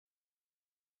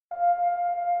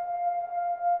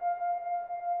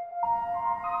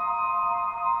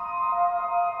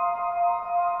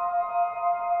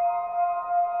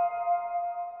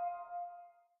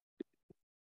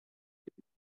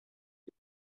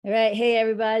All right. Hey,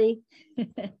 everybody.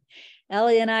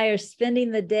 Ellie and I are spending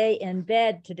the day in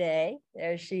bed today.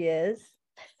 There she is.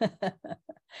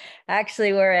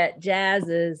 Actually, we're at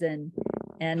Jazz's and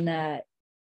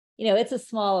it's a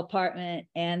small apartment,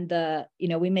 and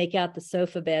we make out the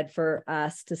sofa bed for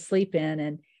us to sleep in,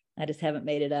 and I just haven't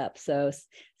made it up. So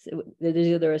there's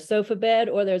either a sofa bed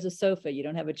or there's a sofa. You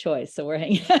don't have a choice. So we're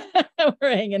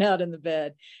hanging out in the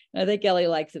bed. And I think Ellie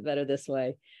likes it better this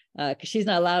way. Because she's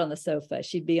not allowed on the sofa.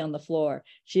 She'd be on the floor.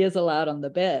 She is allowed on the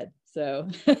bed. So,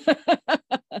 so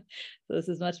this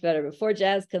is much better. Before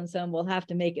Jazz comes home, we'll have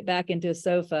to make it back into a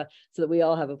sofa so that we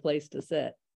all have a place to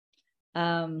sit.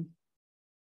 But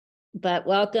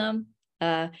welcome.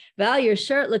 Val, your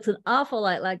shirt looks an awful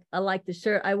lot like the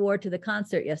shirt I wore to the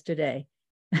concert yesterday.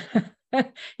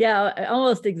 Yeah,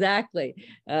 almost exactly.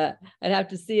 I'd have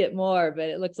to see it more, but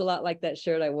it looks a lot like that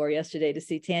shirt I wore yesterday to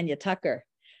see Tanya Tucker.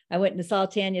 I went and saw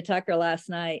Tanya Tucker last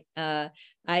night.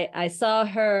 I saw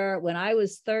her when I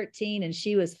was 13 and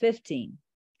she was 15.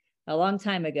 A long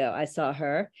time ago, I saw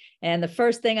her. And the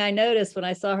first thing I noticed when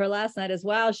I saw her last night is,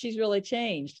 wow, she's really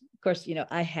changed. Of course,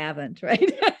 I haven't, right?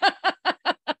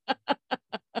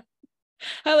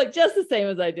 I look just the same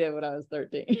as I did when I was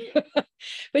 13.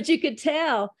 But you could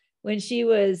tell when she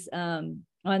was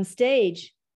on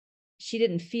stage, she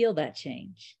didn't feel that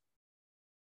change,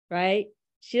 right?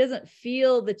 She doesn't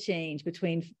feel the change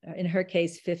between, in her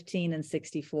case, 15 and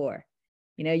 64.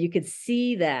 You could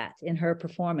see that in her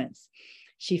performance.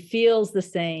 She feels the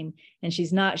same, and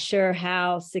she's not sure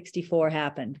how 64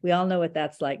 happened. We all know what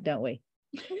that's like, don't we?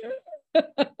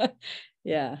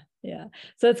 Yeah.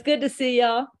 So it's good to see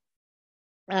y'all.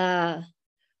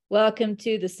 Welcome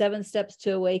to the 7 Steps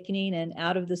to Awakening and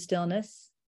Out of the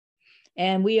Stillness.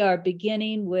 And we are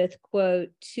beginning with quote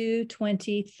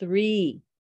 223.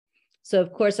 So,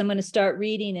 of course, I'm going to start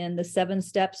reading in the 7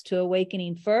 Steps to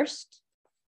Awakening first.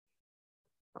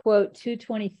 Quote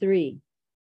 223.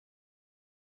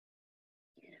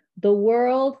 The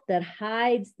world that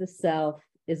hides the self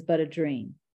is but a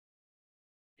dream.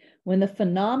 When the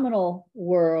phenomenal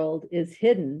world is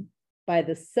hidden by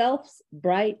the self's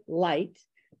bright light,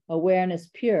 awareness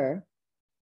pure,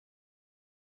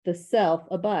 the self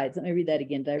abides. Let me read that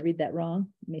again. Did I read that wrong?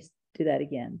 Let me do that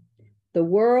again. The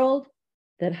world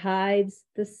that hides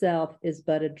the self is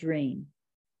but a dream.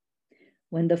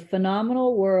 When the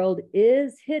phenomenal world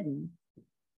is hidden,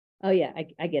 I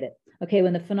get it. Okay,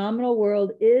 when the phenomenal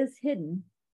world is hidden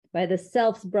by the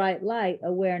self's bright light,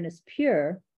 awareness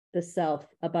pure, the self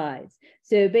abides.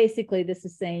 So basically, this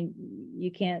is saying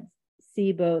you can't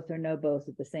see both or know both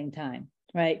at the same time,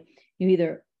 right? You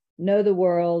either know the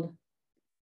world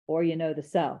or you know the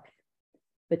self,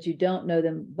 but you don't know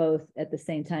them both at the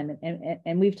same time.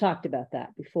 And we've talked about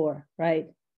that before, right?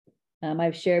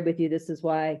 I've shared with you, this is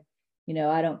why,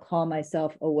 I don't call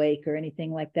myself awake or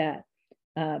anything like that,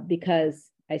 because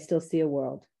I still see a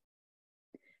world.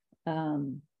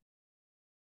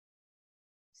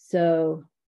 So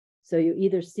you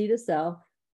either see the self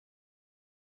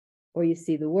or you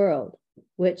see the world,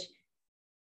 which,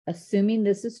 assuming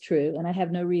this is true, and I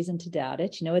have no reason to doubt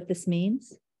it, you know what this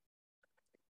means?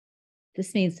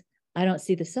 This means I don't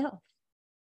see the self.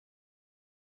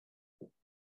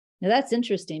 Now that's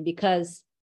interesting, because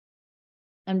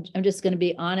I'm just going to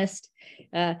be honest.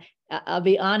 I'll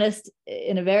be honest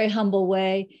in a very humble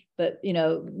way, but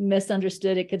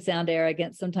misunderstood, it could sound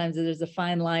arrogant. Sometimes there's a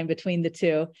fine line between the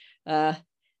two. I'm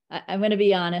going to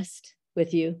be honest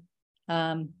with you.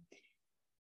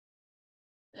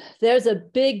 There's a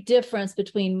big difference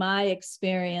between my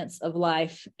experience of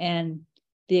life and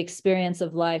the experience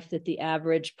of life that the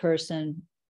average person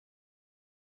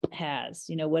has,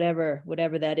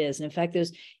 whatever that is. And in fact,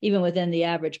 there's, even within the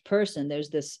average person, there's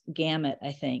this gamut,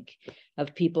 I think,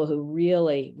 of people who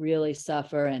really, really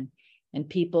suffer, and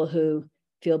people who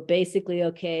feel basically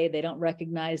okay. They don't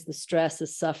recognize the stress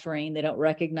as suffering. They don't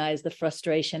recognize the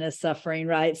frustration as suffering,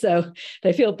 right? So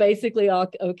they feel basically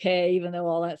all okay, even though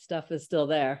all that stuff is still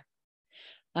there.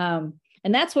 And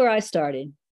that's where I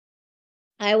started.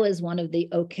 I was one of the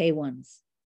okay ones.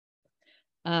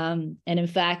 And in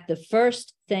fact, the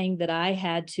first thing that I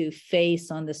had to face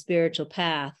on the spiritual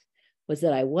path was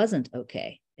that I wasn't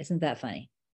okay. Isn't that funny?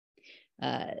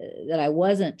 That I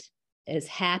wasn't as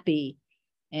happy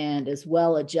and as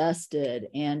well adjusted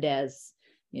and as,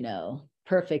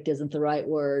 perfect isn't the right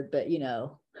word, but,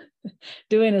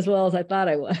 doing as well as I thought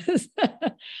I was.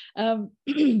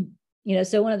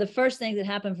 So one of the first things that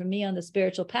happened for me on the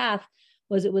spiritual path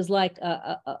was, it was like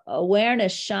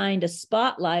awareness shined a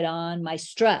spotlight on my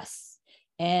stress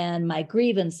and my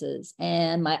grievances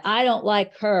and my, I don't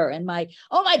like her, and my,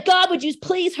 oh my God, would you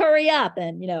please hurry up?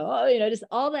 And, just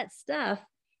all that stuff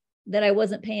that I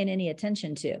wasn't paying any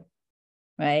attention to.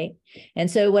 Right. And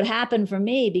so what happened for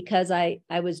me, because I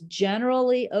was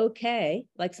generally okay,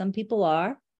 like some people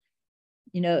are,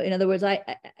 in other words, I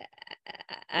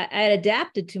had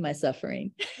adapted to my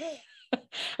suffering.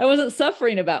 I wasn't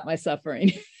suffering about my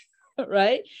suffering.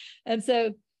 Right. And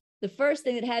so the first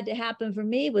thing that had to happen for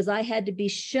me was I had to be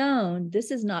shown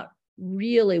this is not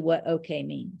really what okay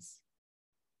means.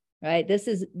 Right. This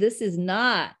is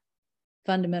not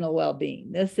fundamental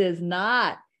well-being. This is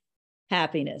not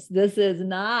happiness. This is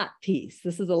not peace.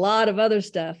 This is a lot of other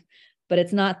stuff, but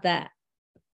it's not that.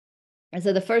 And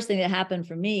so the first thing that happened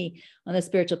for me on the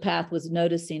spiritual path was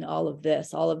noticing all of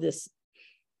this. All of this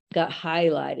got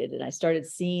highlighted, and I started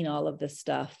seeing all of this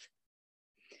stuff.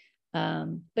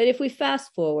 But if we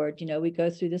fast forward, we go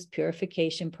through this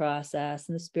purification process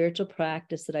and the spiritual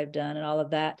practice that I've done and all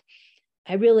of that,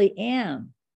 I really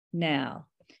am now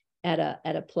at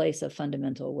a place of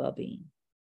fundamental well-being.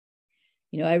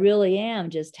 I really am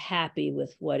just happy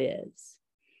with what is.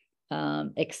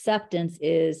 Acceptance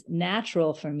is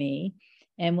natural for me.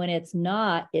 And when it's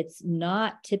not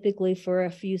typically for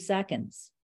a few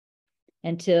seconds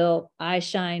until I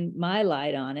shine my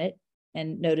light on it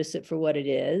and notice it for what it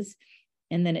is.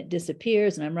 And then it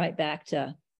disappears and I'm right back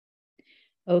to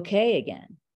okay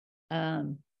again.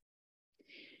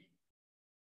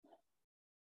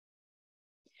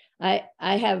 I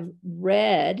have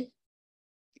read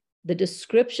the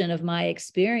description of my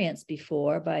experience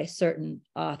before by certain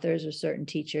authors or certain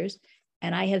teachers,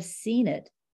 and I have seen it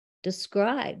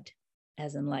described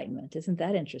as enlightenment. Isn't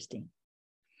that interesting?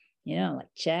 Like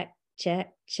check,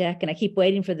 check, check. And I keep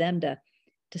waiting for them to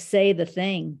say the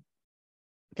thing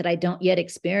that I don't yet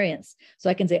experience. So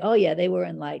I can say, oh yeah, they were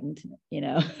enlightened,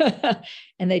 and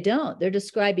they don't. They're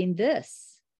describing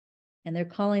this and they're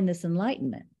calling this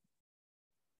enlightenment.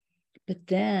 But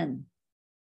then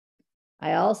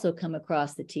I also come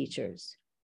across the teachers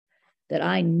that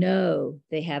I know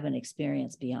they have an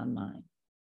experience beyond mine.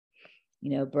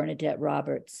 Bernadette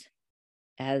Roberts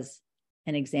as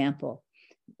an example.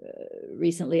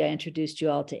 Recently, I introduced you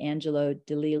all to Angelo I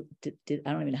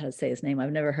don't even know how to say his name.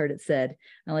 I've never heard it said.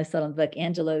 I only saw it on the book,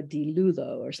 Angelo Di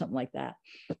Lullo or something like that.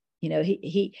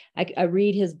 I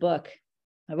read his book.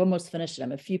 I've almost finished it.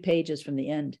 I'm a few pages from the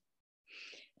end.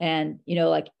 And,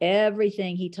 like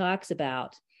everything he talks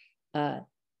about,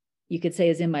 you could say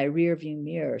is in my rear view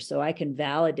mirror. So I can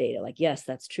validate it like, yes,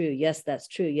 that's true. Yes, that's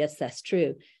true. Yes, that's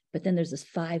true. But then there's this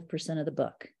 5% of the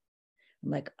book.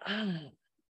 I'm like,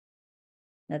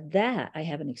 now that I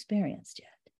haven't experienced yet,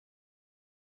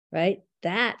 right?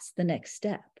 That's the next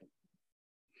step.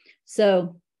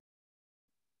 So,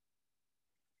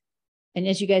 and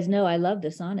as you guys know, I love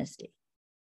this honesty.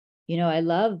 I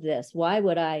love this. Why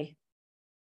would I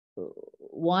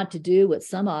want to do what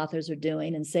some authors are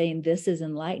doing and saying this is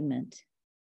enlightenment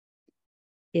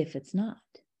if it's not?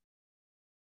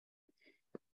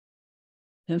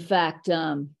 In fact,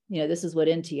 this is what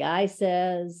NTI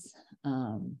says.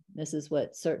 This is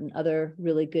what certain other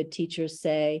really good teachers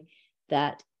say,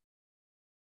 that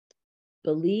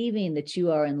believing that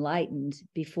you are enlightened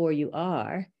before you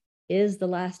are is the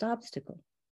last obstacle.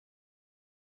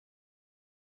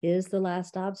 Is the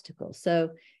last obstacle. So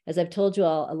as I've told you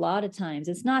all a lot of times,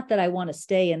 it's not that I want to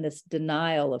stay in this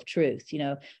denial of truth.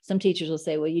 Some teachers will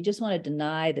say, well, you just want to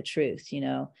deny the truth.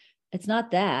 It's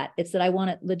not that. It's that I want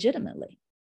it legitimately.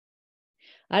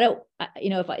 I don't,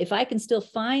 if I can still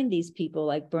find these people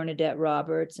like Bernadette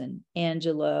Roberts and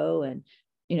Angelo and,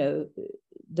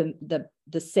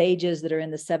 the sages that are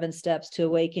in the 7 steps to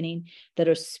awakening that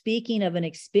are speaking of an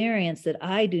experience that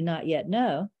I do not yet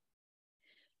know,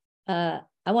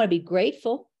 I want to be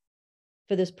grateful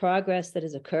for this progress that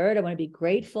has occurred. I want to be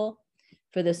grateful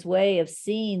for this way of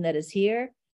seeing that is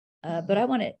here, but I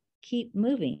want to keep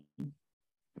moving.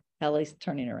 Ellie's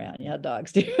turning around. You know how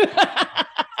dogs do.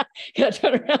 Gotta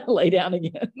turn around and lay down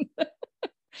again.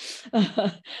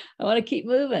 I want to keep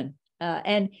moving.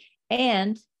 And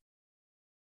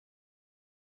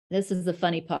this is the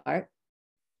funny part.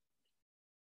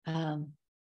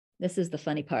 This is the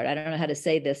funny part. I don't know how to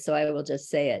say this, so I will just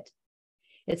say it.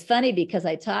 It's funny because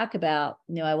I talk about,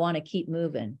 I want to keep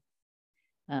moving.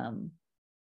 At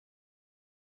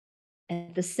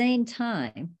the same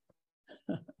time,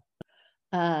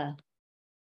 I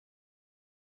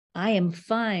am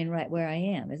fine right where I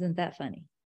am. Isn't that funny?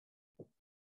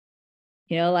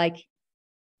 Like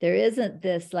there isn't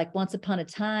this, like once upon a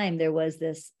time, there was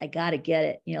this, I got to get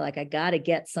it, like I got to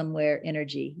get somewhere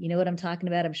energy. You know what I'm talking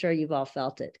about? I'm sure you've all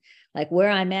felt it. Like where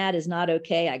I'm at is not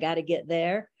okay. I got to get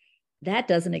there. That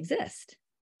doesn't exist.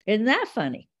 Isn't that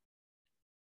funny?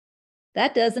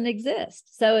 That doesn't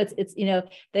exist. So it's,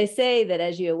 they say that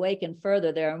as you awaken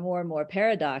further, there are more and more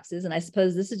paradoxes. And I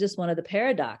suppose this is just one of the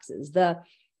paradoxes. I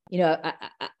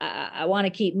want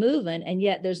to keep moving, and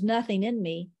yet there's nothing in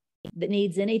me that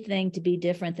needs anything to be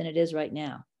different than it is right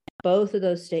now. Both of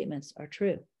those statements are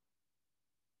true.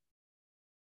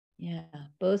 Yeah,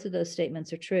 both of those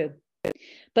statements are true.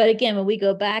 But again, when we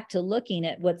go back to looking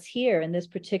at what's here in this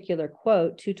particular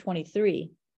quote,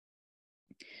 223,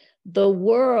 the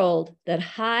world that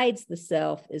hides the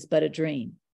self is but a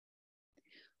dream.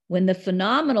 When the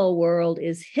phenomenal world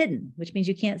is hidden, which means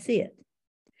you can't see it,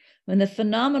 when the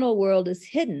phenomenal world is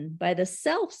hidden by the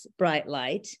self's bright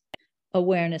light,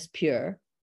 awareness pure,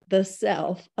 the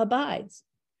self abides,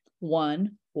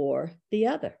 one or the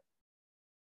other,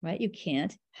 right? You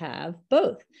can't have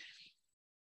both.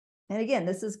 And again,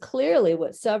 this is clearly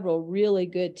what several really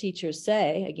good teachers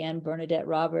say. Again, Bernadette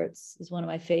Roberts is one of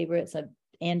my favorites.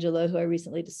 Angela, who I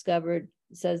recently discovered,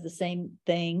 says the same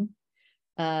thing.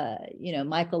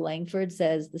 Michael Langford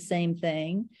says the same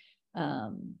thing.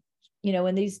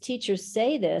 When these teachers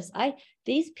say this,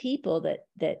 these people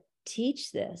that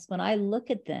teach this, when I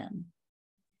look at them,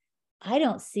 I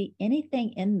don't see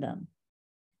anything in them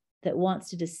that wants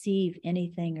to deceive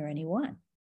anything or anyone.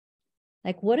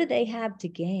 Like, what do they have to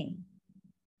gain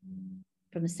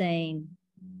from saying,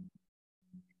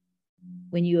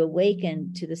 when you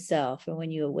awaken to the self, or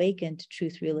when you awaken to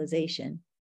truth realization,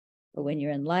 or when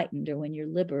you're enlightened, or when you're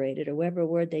liberated, or whatever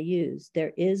word they use,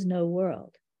 there is no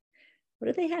world? What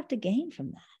do they have to gain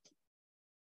from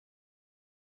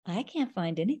that? I can't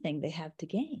find anything they have to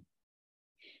gain.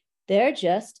 They're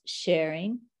just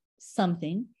sharing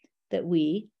something that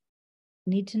we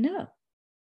need to know,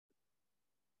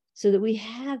 so that we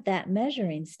have that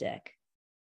measuring stick,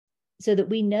 so that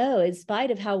we know, in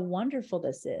spite of how wonderful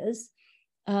this is,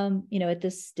 at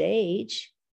this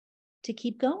stage, to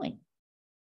keep going.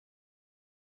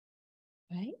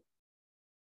 Right?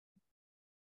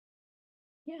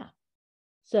 Yeah.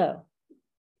 So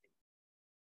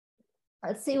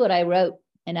let's see what I wrote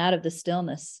in Out of the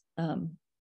Stillness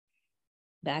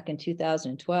back in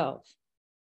 2012,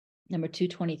 number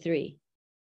 223.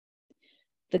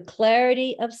 The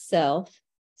clarity of self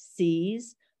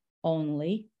sees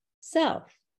only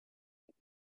self.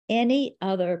 Any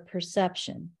other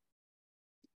perception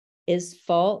is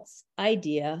false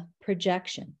idea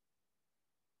projection.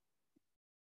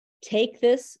 Take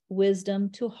this wisdom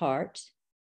to heart.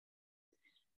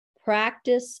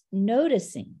 Practice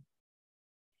noticing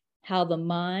how the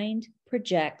mind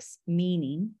projects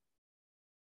meaning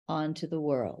onto the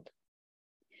world.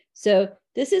 So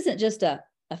this isn't just a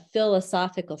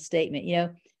philosophical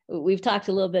statement. We've talked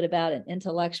a little bit about an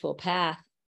intellectual path.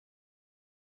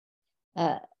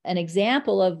 An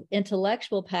example of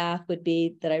intellectual path would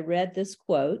be that I read this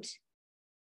quote: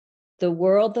 "The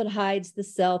world that hides the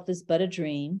self is but a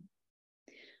dream.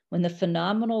 When the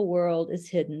phenomenal world is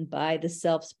hidden by the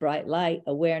self's bright light,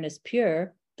 awareness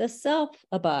pure, the self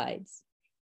abides."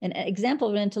 An example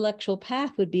of an intellectual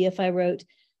path would be if I wrote,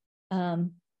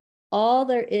 all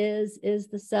there is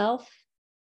the self,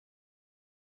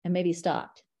 and maybe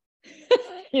stopped.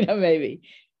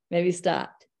 maybe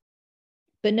stopped.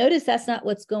 But notice that's not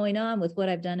what's going on with what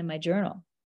I've done in my journal.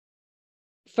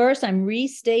 First, I'm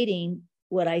restating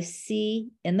what I see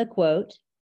in the quote.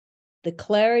 The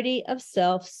clarity of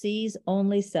self sees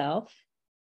only self.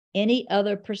 Any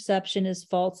other perception is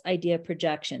false idea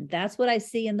projection. That's what I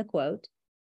see in the quote.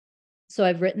 So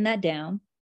I've written that down.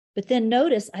 But then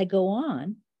notice I go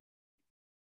on.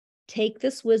 Take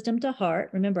this wisdom to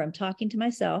heart. Remember, I'm talking to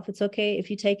myself. It's okay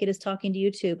if you take it as talking to you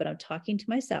too, but I'm talking to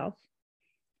myself.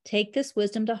 Take this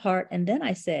wisdom to heart. And then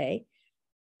I say,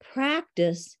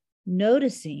 practice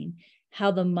noticing how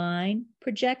the mind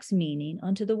projects meaning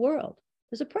onto the world.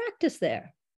 There's a practice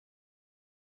there,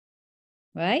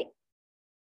 right?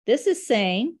 This is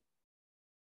saying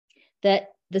that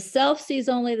the self sees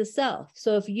only the self.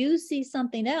 So if you see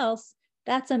something else,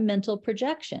 that's a mental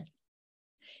projection.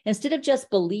 Instead of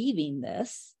just believing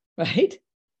this, right?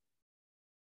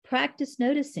 Practice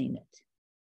noticing it.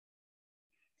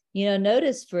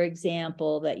 Notice, for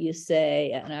example, that you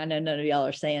say, and I know none of y'all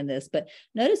are saying this, but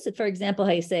notice that, for example,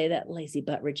 how you say that lazy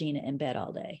butt Regina in bed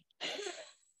all day,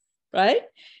 right?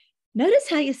 Notice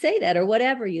how you say that, or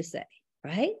whatever you say,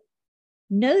 right?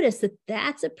 Notice that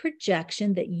that's a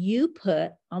projection that you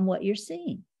put on what you're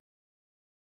seeing.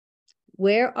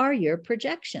 Where are your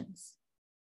projections?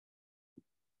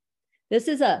 This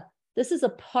is a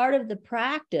part of the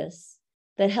practice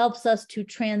that helps us to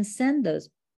transcend those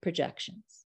projections.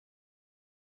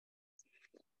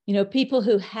 People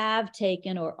who have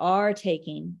taken or are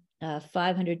taking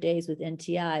 500 Days with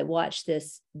NTI, watched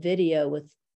this video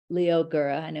with Leo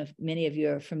Gura. I know many of you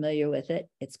are familiar with it.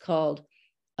 It's called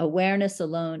Awareness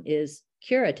Alone is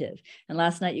Curative. And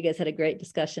last night you guys had a great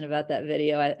discussion about that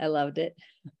video. I loved it.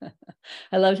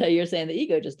 I loved how you're saying the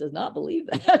ego just does not believe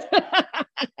that.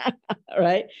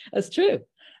 Right? That's true.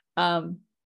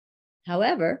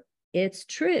 However, it's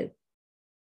true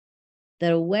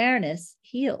that awareness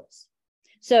heals.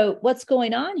 So what's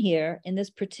going on here in this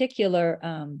particular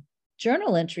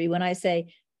journal entry, when I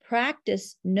say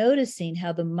practice noticing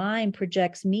how the mind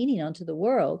projects meaning onto the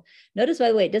world, notice, by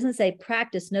the way, it doesn't say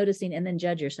practice noticing and then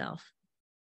judge yourself.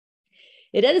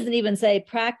 It doesn't even say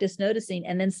practice noticing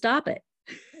and then stop it,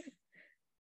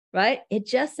 right? It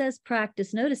just says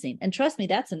practice noticing. And trust me,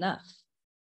 that's enough,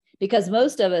 because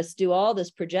most of us do all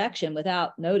this projection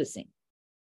without noticing,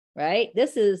 right?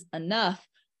 This is enough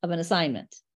of an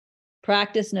assignment.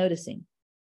 Practice noticing.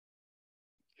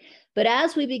 But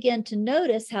as we begin to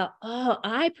notice how, oh,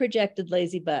 I projected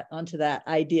lazy butt onto that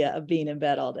idea of being in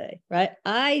bed all day, right?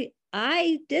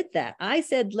 I did that. I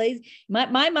said lazy,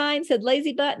 my mind said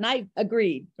lazy butt, and I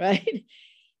agreed, right?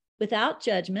 Without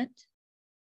judgment,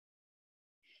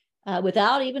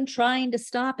 without even trying to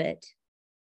stop it,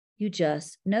 you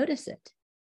just notice it.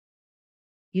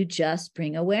 You just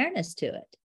bring awareness to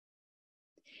it.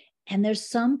 And there's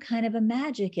some kind of a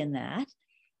magic in that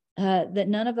that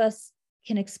none of us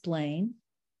can explain.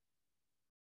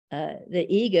 The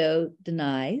ego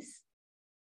denies.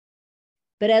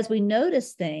 But as we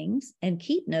notice things and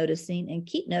keep noticing,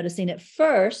 at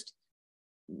first,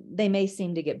 they may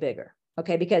seem to get bigger,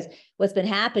 okay? Because what's been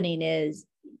happening is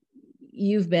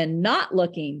you've been not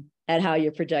looking at how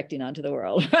you're projecting onto the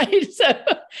world, right? So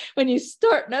when you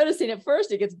start noticing at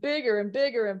first, it gets bigger and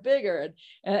bigger and bigger.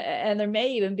 And there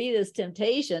may even be this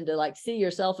temptation to like see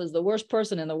yourself as the worst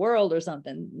person in the world or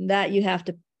something that you have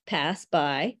to pass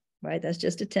by, right? That's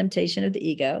just a temptation of the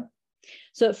ego.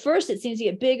 So at first it seems to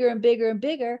get bigger and bigger and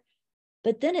bigger,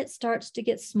 but then it starts to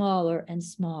get smaller and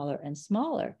smaller and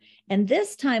smaller. And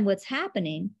this time what's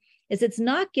happening is it's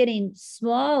not getting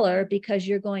smaller because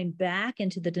you're going back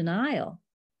into the denial.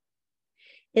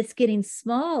 It's getting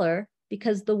smaller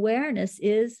because the awareness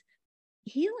is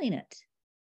healing it.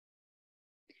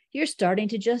 You're starting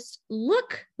to just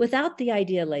look without the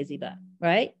idea lazy butt,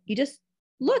 right? You just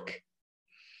look.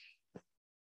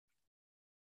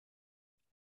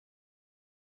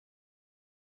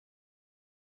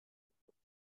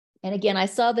 And again, I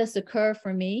saw this occur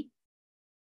for me,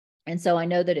 and so I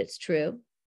know that it's true.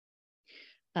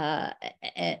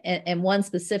 And one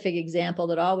specific example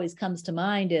that always comes to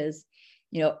mind is,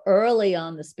 early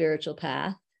on the spiritual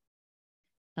path,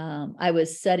 I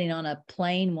was sitting on a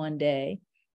plane one day,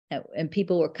 and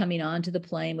people were coming onto the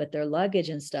plane with their luggage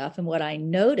and stuff. And what I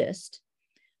noticed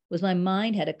was my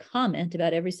mind had a comment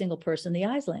about every single person the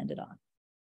eyes landed on.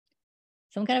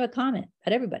 Some kind of a comment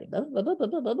about everybody, blah, blah, blah, blah,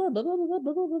 blah, blah, blah, blah, blah,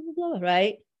 blah, blah, blah,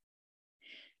 right?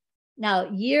 Now,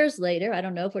 years later, I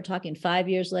don't know if we're talking 5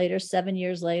 years later, 7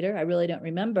 years later, I really don't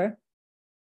remember.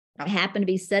 I happened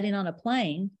to be sitting on a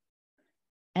plane,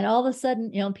 and all of a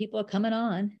sudden, people are coming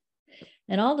on,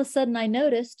 and all of a sudden I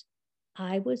noticed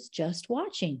I was just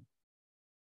watching.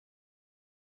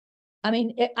 I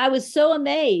mean, I was so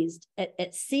amazed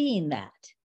at seeing that,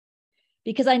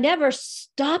 because I never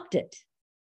stopped it.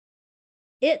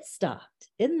 It stopped.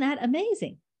 Isn't that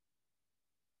amazing?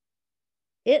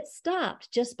 It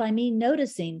stopped just by me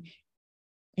noticing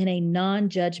in a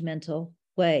non-judgmental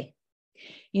way.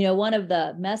 One of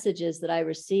the messages that I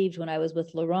received when I was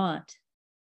with Laurent,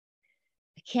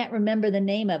 I can't remember the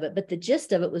name of it, but the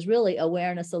gist of it was really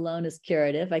awareness alone is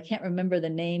curative. I can't remember the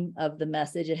name of the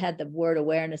message. It had the word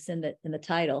awareness in the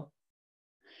title.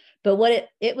 But what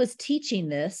it was teaching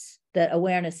this, that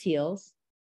awareness heals.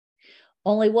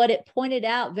 Only what it pointed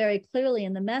out very clearly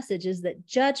in the message is that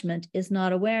judgment is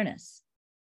not awareness.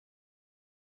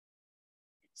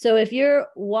 So if you're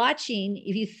watching,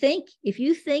 if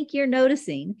you think you're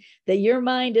noticing that your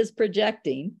mind is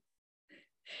projecting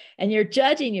and you're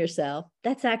judging yourself,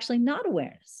 that's actually not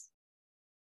awareness.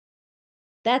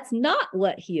 That's not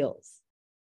what heals.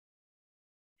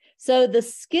 So the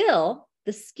skill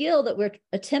that we're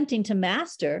attempting to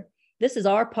master, this is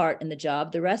our part in the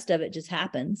job. The rest of it just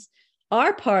happens.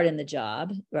 Our part in the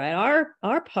job, right?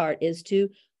 Our part is to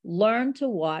learn to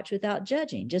watch without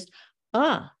judging. Just,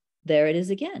 there it is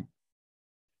again.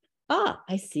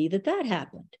 I see that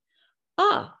happened.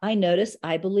 I notice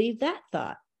I believe that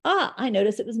thought. I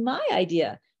notice it was my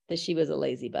idea that she was a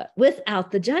lazy butt,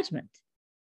 without the judgment.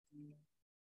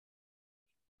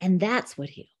 And that's what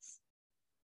heals.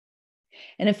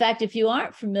 And in fact, if you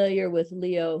aren't familiar with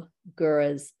Leo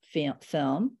Gura's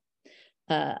film,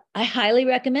 I highly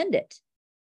recommend it.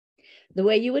 The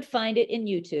way you would find it in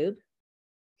YouTube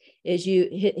is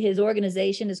his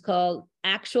organization is called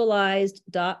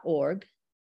actualized.org.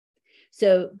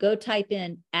 So go type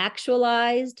in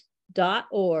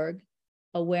actualized.org,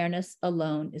 awareness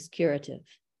alone is curative.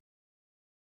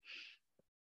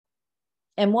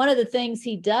 And one of the things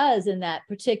he does in that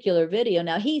particular video,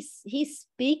 now he's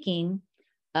speaking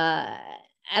at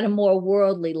a more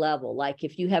worldly level. Like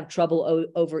if you have trouble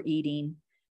overeating,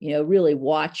 really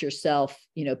watch yourself,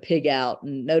 pig out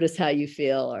and notice how you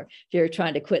feel, or if you're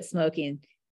trying to quit smoking.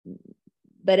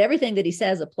 But everything that he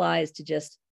says applies to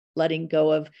just letting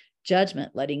go of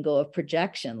judgment, letting go of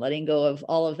projection, letting go of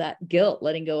all of that guilt,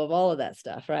 letting go of all of that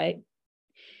stuff, right?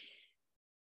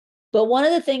 But one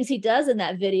of the things he does in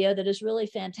that video that is really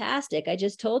fantastic, I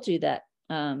just told you that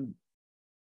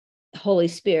Holy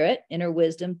Spirit, inner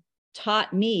wisdom,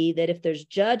 taught me that if there's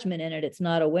judgment in it, it's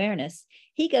not awareness.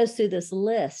 He goes through this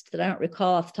list that I don't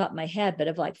recall off the top of my head, but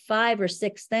of like 5 or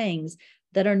 6 things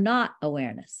that are not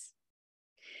awareness.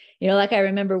 Like I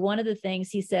remember one of the things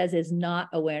he says is not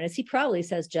awareness. He probably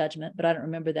says judgment, but I don't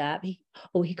remember that. He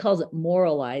calls it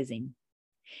moralizing.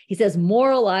 He says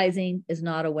moralizing is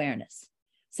not awareness.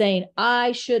 Saying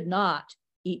I should not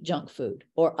eat junk food,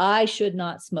 or I should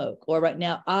not smoke, or right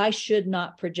now I should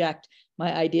not project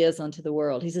my ideas onto the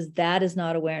world. He says that is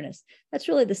not awareness. That's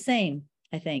really the same,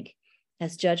 I think,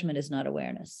 as judgment is not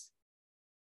awareness.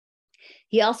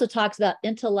 He also talks about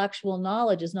intellectual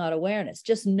knowledge is not awareness.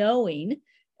 Just knowing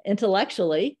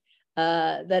intellectually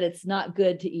that it's not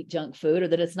good to eat junk food, or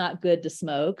that it's not good to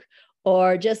smoke,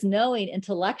 or just knowing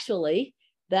intellectually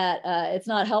that it's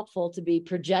not helpful to be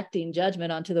projecting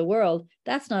judgment onto the world,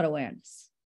 that's not awareness.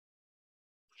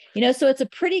 So it's a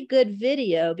pretty good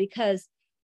video, because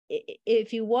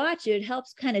if you watch it, it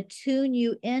helps kind of tune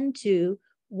you into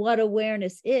what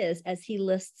awareness is as he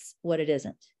lists what it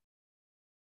isn't.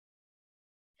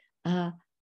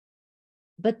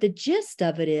 But the gist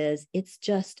of it is, it's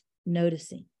just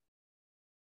noticing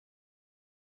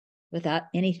without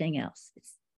anything else.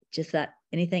 It's just that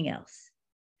anything else.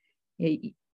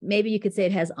 Maybe you could say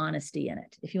it has honesty in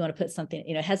it. If you want to put something,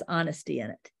 it has honesty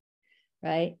in it,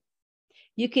 right?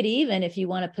 You could even, if you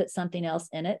want to put something else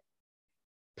in it,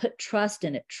 put trust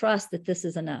in it. Trust that this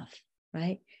is enough,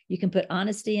 right? You can put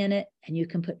honesty in it, and you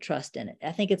can put trust in it.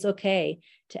 I think it's okay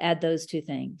to add those 2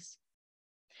 things.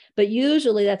 But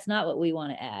usually that's not what we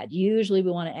want to add. Usually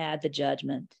we want to add the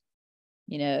judgment.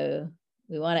 We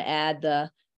want to add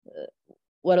the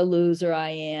what a loser I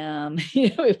am.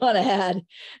 We want to add,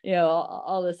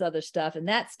 all this other stuff. And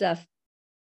that stuff,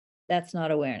 that's not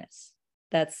awareness.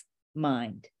 That's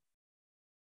mind.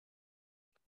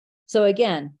 So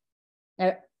again,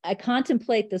 I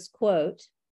contemplate this quote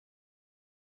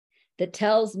that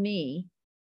tells me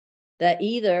that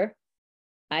either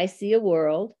I see a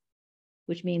world,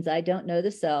 which means I don't know the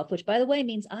self, which by the way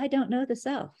means I don't know the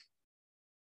self.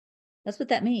 That's what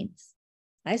that means.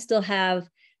 I still have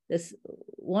this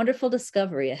wonderful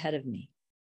discovery ahead of me.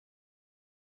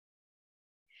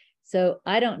 So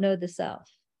I don't know the self.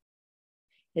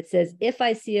 It says, if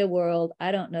I see a world,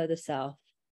 I don't know the self.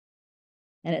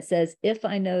 And it says, if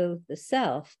I know the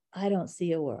self, I don't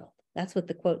see a world. That's what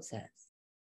the quote says.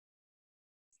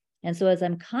 And so as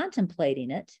I'm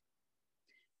contemplating it,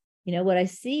 what I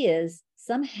see is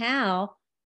somehow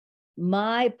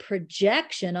my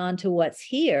projection onto what's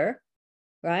here,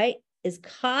 right, is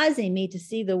causing me to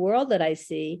see the world that I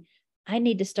see. I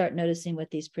need to start noticing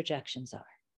what these projections are.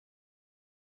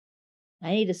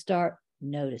 I need to start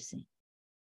noticing.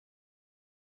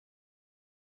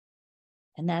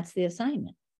 And that's the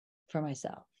assignment for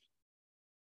myself.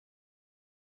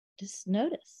 Just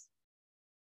notice.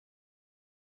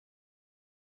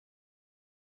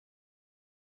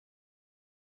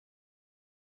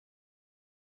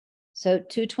 So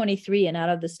 223, and out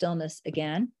of the stillness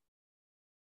again.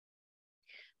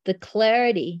 The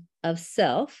clarity of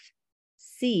self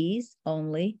sees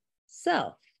only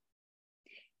self.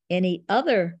 Any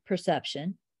other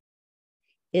perception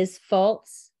is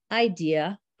false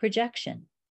idea projection.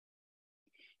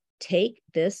 Take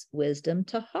this wisdom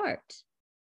to heart.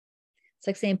 It's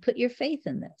like saying, put your faith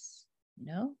in this,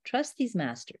 trust these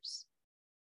masters.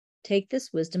 Take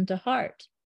this wisdom to heart.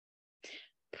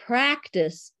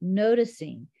 Practice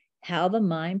noticing how the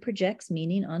mind projects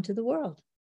meaning onto the world.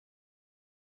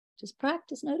 Just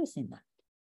practice noticing that.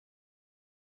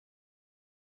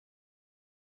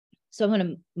 So I'm going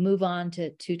to move on to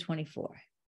 224.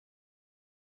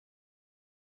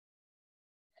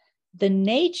 The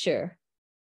nature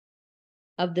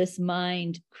of this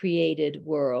mind-created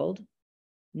world,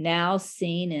 now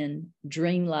seen in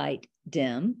dreamlight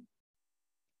dim,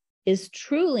 is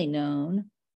truly known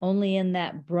only in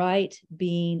that bright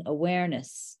being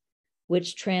awareness,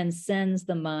 which transcends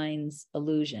the mind's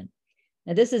illusion.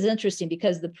 Now, this is interesting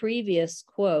because the previous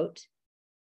quote,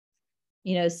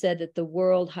 said that the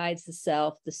world hides the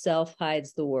self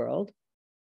hides the world.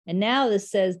 And now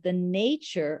this says the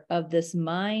nature of this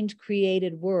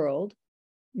mind-created world,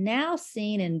 now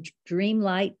seen in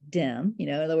dreamlight dim, in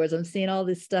other words, I'm seeing all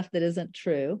this stuff that isn't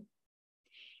true,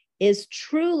 is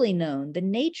truly known. The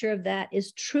nature of that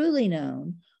is truly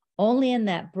known only in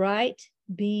that bright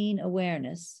being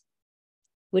awareness,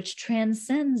 which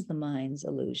transcends the mind's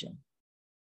illusion.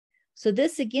 So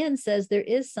this again says there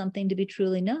is something to be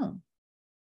truly known.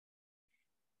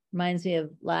 Reminds me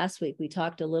of last week, we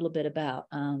talked a little bit about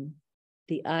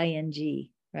the ing,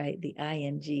 right? The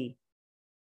ing,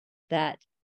 that,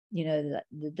 that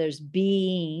there's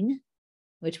being,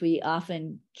 which we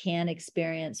often can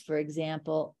experience, for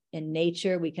example, in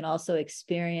nature. We can also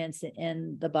experience it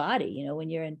in the body. When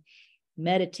you're in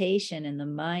meditation and the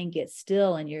mind gets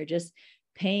still and you're just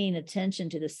paying attention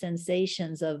to the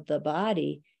sensations of the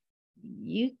body,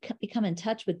 you become in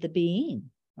touch with the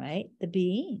being, right? The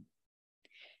being.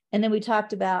 And then we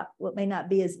talked about what may not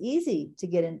be as easy to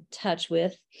get in touch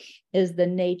with is the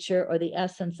nature or the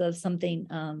essence of something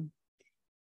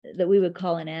that we would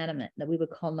call inanimate, that we would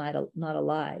call not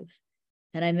alive.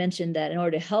 And I mentioned that in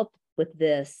order to help with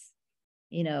this,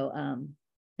 in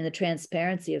the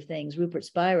transparency of things, Rupert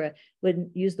Spira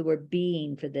wouldn't use the word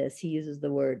being for this. He uses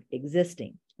the word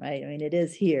existing, right? I mean, it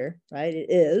is here, right?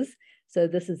 It is. So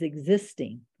this is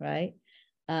existing, right?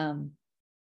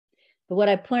 But what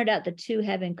I pointed out the two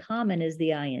have in common is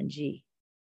the ing,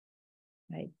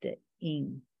 right? The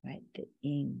ing, right? The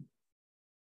ing.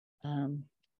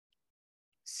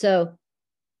 So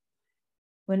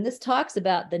when this talks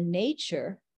about the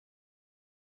nature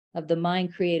of the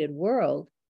mind-created world,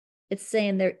 it's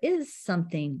saying there is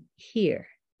something here.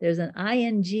 There's an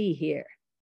ing here.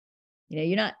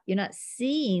 You're not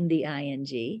seeing the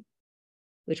ing,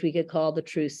 which we could call the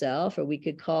true self, or we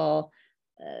could call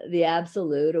the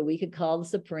absolute, or we could call the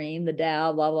supreme, the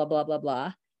Tao, blah, blah, blah, blah,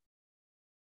 blah.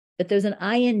 But there's an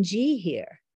ing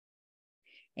here.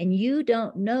 And you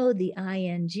don't know the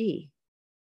ing.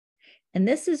 And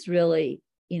this is really,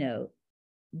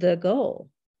 the goal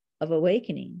of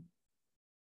awakening,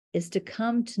 is to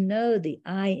come to know the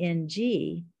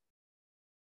ing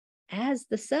as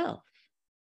the self.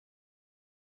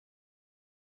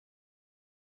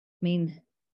 I mean,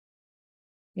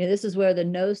 this is where the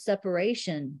no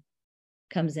separation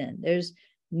comes in. There's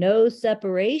no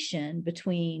separation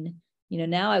between,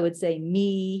 now I would say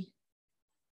me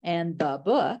and the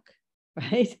book,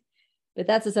 right? But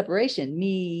that's a separation,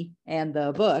 me and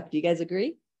the book. Do you guys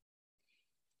agree?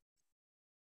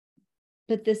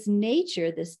 But this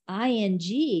nature, this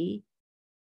ing,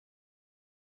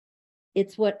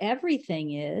 it's what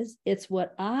everything is. It's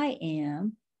what I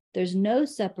am. There's no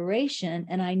separation,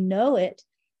 and I know it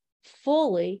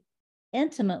fully,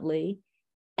 intimately,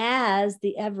 as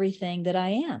the everything that I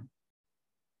am.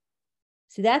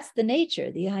 See, that's the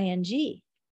nature, the ing.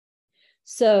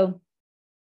 So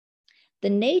the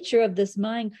nature of this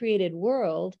mind-created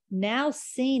world, now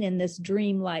seen in this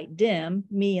dreamlight dim,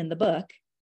 me and the book,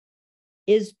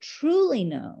 is truly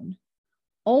known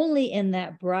only in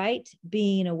that bright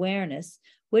being awareness,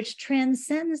 which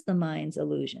transcends the mind's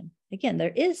illusion. Again,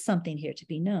 there is something here to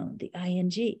be known, the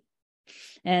ing.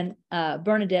 And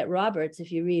Bernadette Roberts,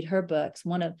 if you read her books,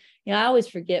 I always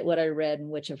forget what I read in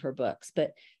which of her books,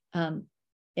 but in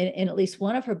at least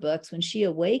one of her books, when she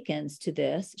awakens to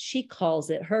this, she calls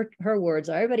it, her words,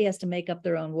 everybody has to make up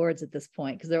their own words at this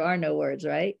point because there are no words,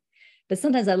 right? But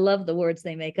sometimes I love the words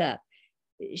they make up.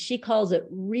 She calls it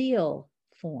real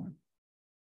form.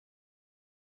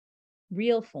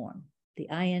 Real form, the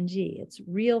ing, it's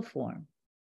real form,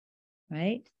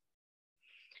 right?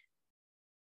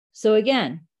 So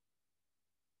again,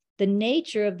 the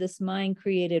nature of this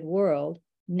mind-created world,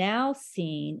 now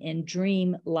seen in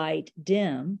dream light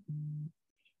dim,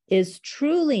 is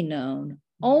truly known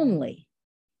only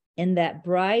in that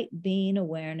bright being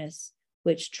awareness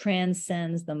which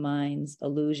transcends the mind's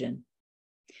illusion.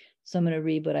 So I'm going to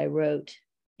read what I wrote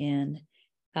in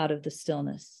Out of the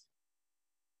Stillness.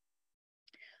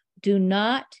 Do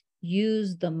not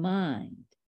use the mind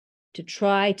to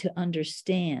try to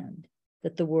understand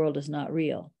that the world is not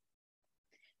real.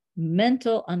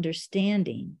 Mental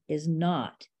understanding is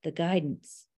not the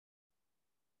guidance.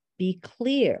 Be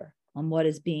clear on what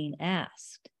is being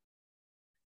asked.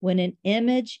 When an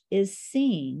image is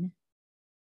seen,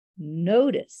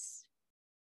 notice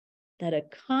that a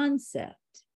concept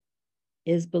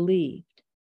is believed.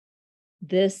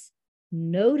 This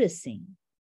noticing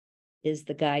is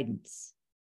the guidance.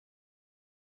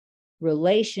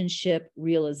 Relationship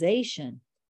realization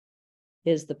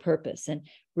is the purpose. And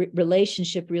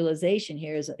relationship realization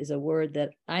here is a word that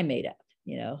I made up.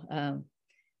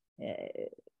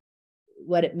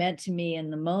 What it meant to me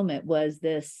in the moment was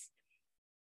this,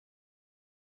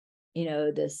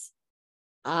 this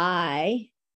I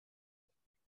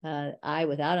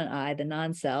without an I, the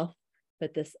non-self,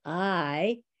 but this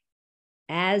I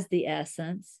as the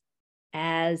essence,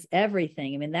 as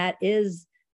everything. I mean, that is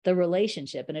the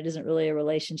relationship. And it isn't really a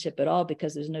relationship at all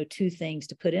because there's no two things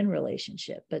to put in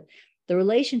relationship. But the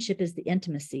relationship is the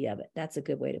intimacy of it. That's a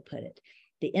good way to put it.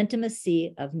 The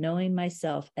intimacy of knowing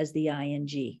myself as the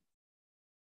ing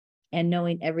and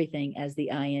knowing everything as the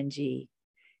ing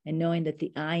and knowing that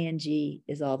the ing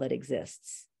is all that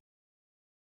exists.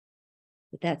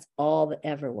 But that's all that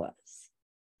ever was,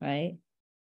 right?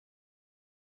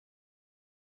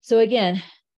 So again,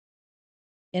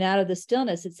 and out of the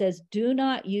stillness, it says, do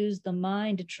not use the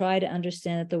mind to try to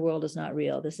understand that the world is not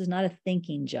real. This is not a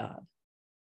thinking job.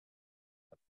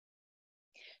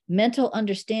 Mental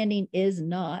understanding is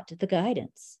not the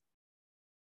guidance.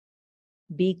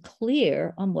 Be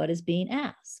clear on what is being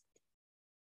asked.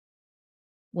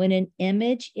 When an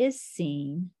image is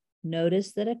seen,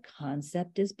 notice that a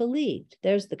concept is believed.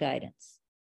 There's the guidance.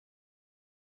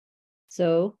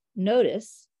 So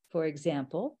notice, for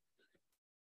example,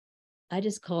 I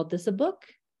just called this a book.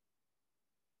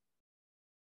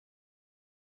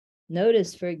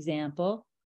 Notice, for example,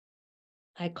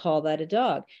 I call that a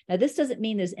dog. Now, this doesn't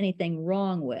mean there's anything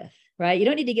wrong with, right? You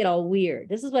don't need to get all weird.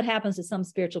 This is what happens to some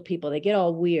spiritual people. They get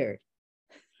all weird,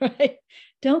 right?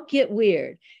 Don't get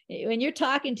weird. When you're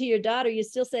talking to your daughter, you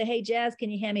still say, hey, Jazz, can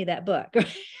you hand me that book?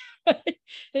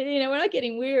 We're not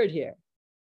getting weird here.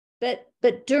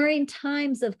 But during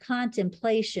times of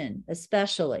contemplation,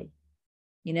 especially,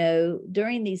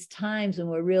 during these times when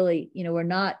we're really, we're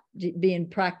not being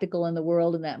practical in the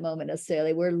world in that moment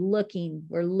necessarily. We're looking.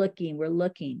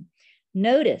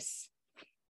 Notice,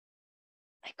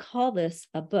 I call this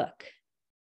a book.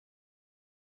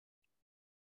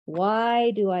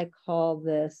 Why do I call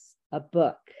this a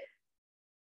book?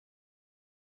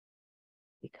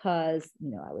 Because,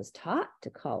 I was taught to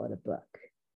call it a book.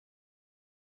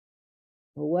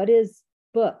 Well, what is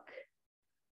book?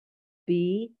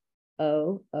 B-O-O-K.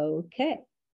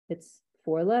 It's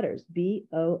 4 letters,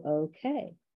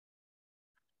 B-O-O-K.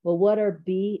 Well, what are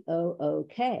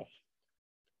B-O-O-K?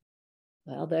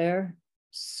 Well, they're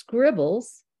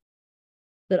scribbles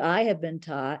that I have been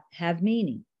taught have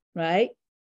meaning, right?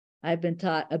 I've been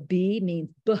taught a B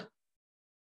means B,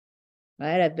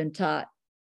 right? I've been taught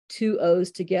 2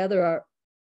 O's together are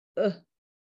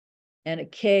and a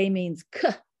K means K.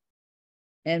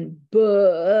 And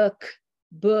book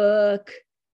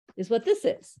is what this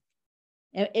is.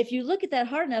 And if you look at that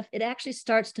hard enough, it actually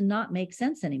starts to not make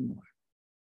sense anymore.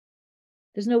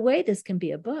 There's no way this can be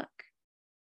a book.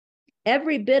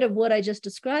 Every bit of what I just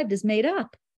described is made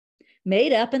up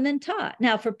and then taught.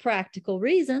 Now, for practical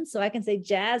reasons, so I can say,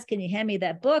 Jazz, can you hand me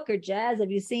that book? Or Jazz, have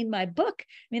you seen my book?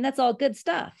 I mean, that's all good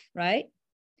stuff, right?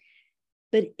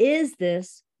 But is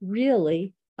this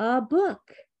really a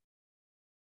book?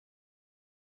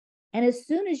 And as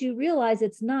soon as you realize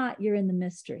it's not, you're in the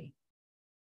mystery.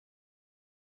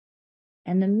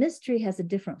 And the mystery has a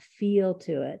different feel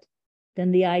to it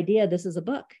than the idea this is a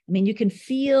book. I mean, you can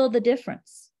feel the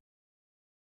difference.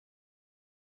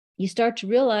 You start to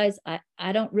realize,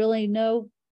 I don't really know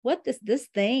what this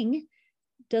thing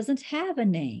doesn't have a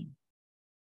name.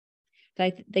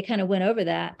 In fact, they kind of went over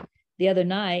that the other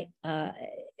night.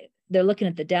 They're looking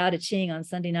at the Tao Te Ching on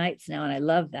Sunday nights now, and I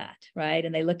love that, right?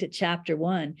 And they looked at chapter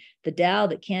 1. The Tao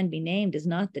that can be named is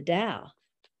not the Tao.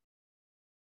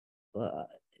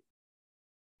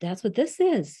 That's what this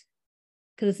is,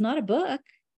 because it's not a book.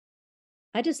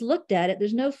 I just looked at it.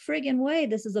 There's no friggin' way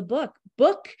this is a book.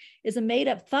 Book is a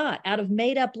made-up thought out of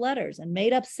made-up letters and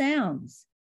made-up sounds,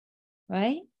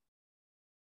 right?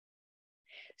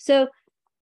 So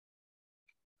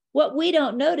what we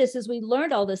don't notice is we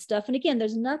learned all this stuff. And again,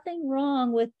 there's nothing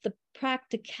wrong with the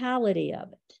practicality of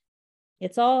it.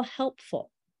 It's all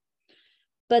helpful.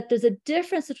 But there's a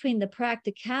difference between the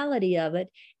practicality of it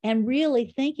and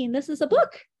really thinking this is a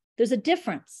book. There's a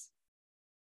difference.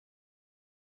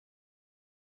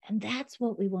 And that's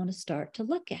what we want to start to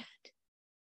look at.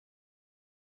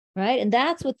 Right? And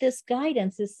that's what this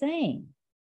guidance is saying.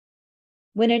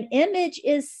 When an image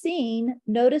is seen,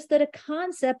 notice that a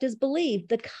concept is believed.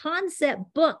 The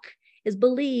concept book is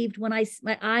believed when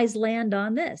my eyes land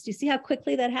on this. Do you see how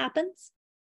quickly that happens?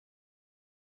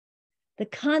 The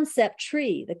concept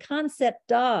tree, the concept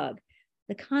dog,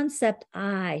 The concept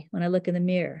I, when I look in the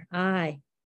mirror, I.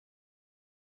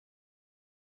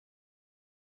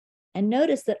 And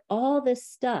notice that all this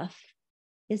stuff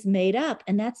is made up,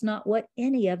 and that's not what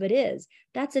any of it is.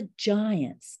 That's a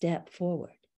giant step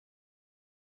forward.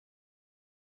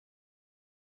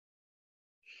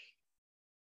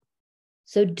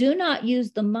 So do not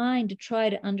use the mind to try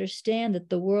to understand that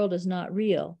the world is not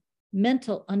real.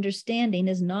 Mental understanding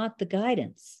is not the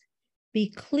guidance. Be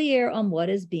clear on what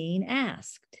is being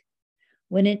asked.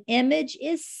 When an image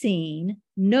is seen,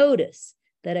 notice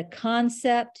that a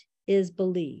concept is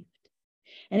believed.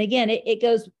 And again, it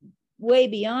goes way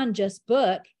beyond just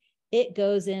book. It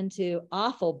goes into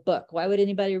awful book. Why would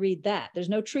anybody read that? There's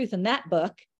no truth in that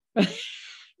book,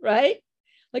 right?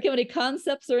 Look how many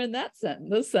concepts are in that sentence,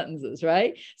 those sentences,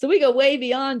 right? So we go way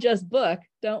beyond just book,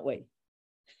 don't we?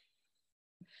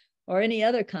 Or any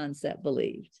other concept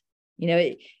believed. You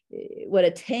know, what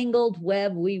a tangled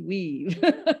web we weave,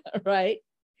 right?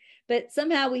 But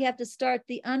somehow we have to start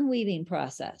the unweaving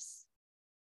process.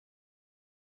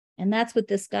 And that's what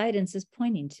this guidance is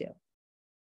pointing to.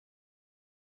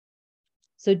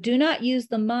 So do not use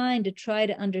the mind to try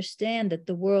to understand that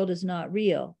the world is not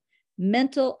real.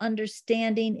 Mental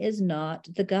understanding is not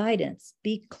the guidance.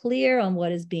 Be clear on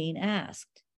what is being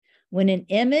asked. When an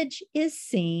image is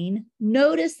seen,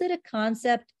 notice that a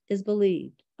concept is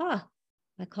believed. Ah,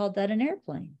 I called that an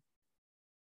airplane.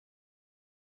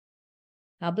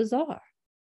 How bizarre.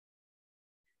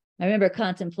 I remember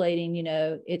contemplating, you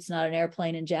know, it's not an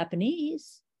airplane in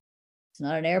Japanese. It's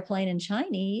not an airplane in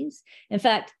Chinese. In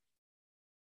fact,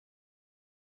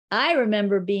 I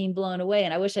remember being blown away,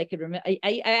 and I wish I could remember.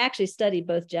 I actually studied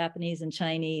both Japanese and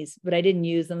Chinese, but I didn't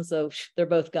use them, so they're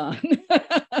both gone.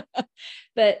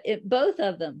 But both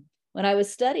of them, when I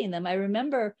was studying them, I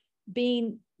remember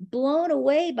being blown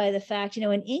away by the fact, you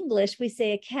know, in English, we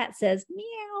say a cat says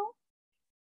meow.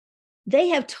 They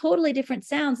have totally different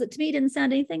sounds that to me didn't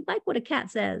sound anything like what a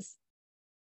cat says.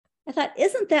 I thought,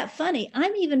 isn't that funny?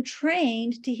 I'm even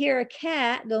trained to hear a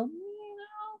cat go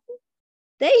meow.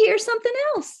 They hear something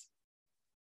else.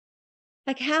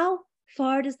 Like, how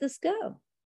far does this go?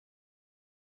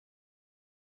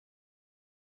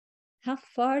 How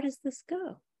far does this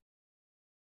go?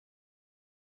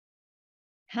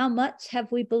 How much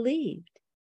have we believed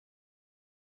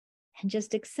and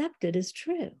just accepted as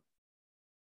true?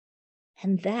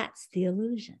 And that's the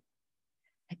illusion.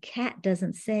 A cat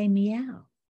doesn't say meow.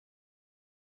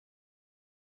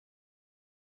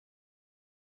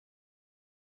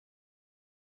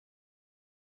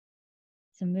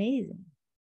 It's amazing.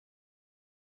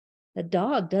 A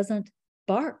dog doesn't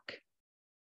bark.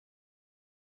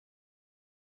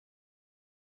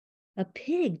 A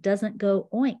pig doesn't go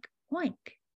oink, oink.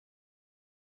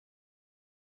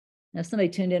 Now, if somebody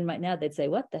tuned in right now, they'd say,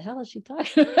 what the hell is she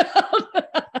talking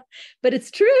about? But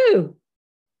it's true.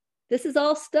 This is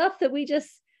all stuff that we just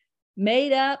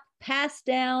made up, passed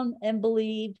down, and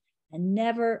believed, and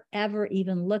never, ever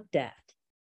even looked at.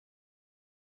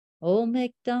 Old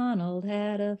MacDonald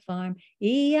had a farm,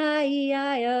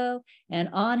 E-I-E-I-O, and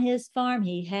on his farm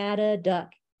he had a duck,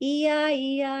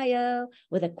 E-I-E-I-O,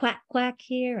 with a quack, quack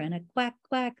here and a quack,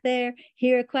 quack there,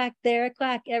 here a quack, there a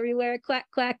quack, everywhere a quack,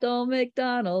 quack. Old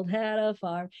MacDonald had a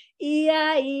farm,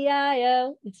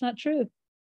 E-I-E-I-O. It's not true.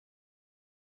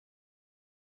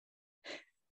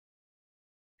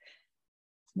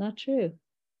 It's not true.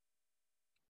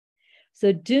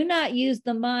 So do not use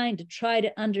the mind to try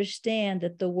to understand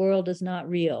that the world is not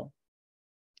real.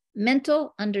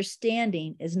 Mental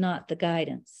understanding is not the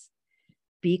guidance.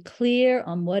 Be clear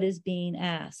on what is being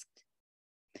asked.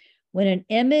 When an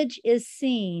image is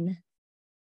seen,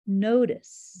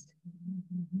 notice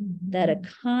that a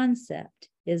concept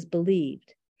is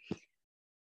believed.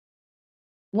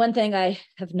 One thing I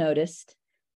have noticed,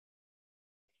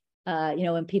 you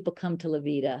know, when people come to La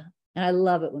Vida, and I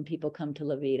love it when people come to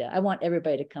La Vida. I want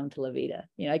everybody to come to La Vida.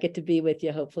 You know, I get to be with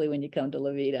you, hopefully, when you come to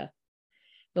La Vida.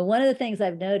 But one of the things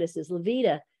I've noticed is La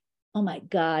Vida, oh my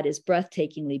God, is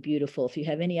breathtakingly beautiful if you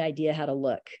have any idea how to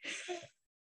look.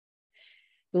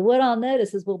 But what I'll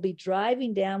notice is we'll be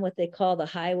driving down what they call the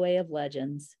Highway of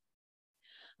Legends,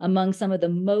 among some of the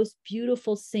most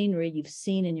beautiful scenery you've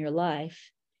seen in your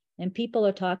life. And people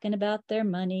are talking about their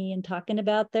money and talking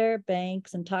about their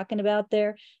banks and talking about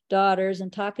their daughters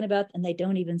and talking about, and they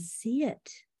don't even see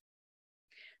it.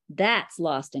 That's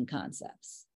lost in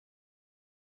concepts.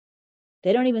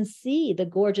 They don't even see the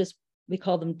gorgeous, we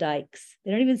call them dikes.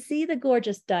 They don't even see the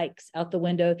gorgeous dikes out the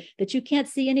window that you can't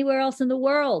see anywhere else in the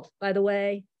world, by the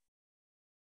way.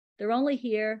 They're only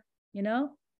here, you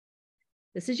know?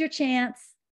 This is your chance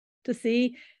to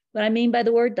see what I mean by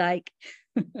the word dike.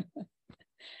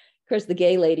 course, the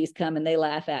gay ladies come and they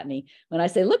laugh at me when I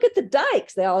say, look at the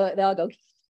dykes. They all go,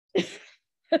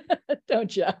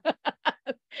 don't you?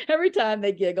 Every time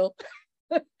they giggle,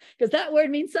 because that word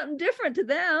means something different to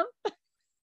them.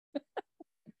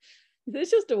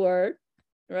 It's just a word,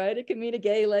 right? It can mean a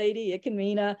gay lady. It can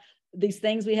mean these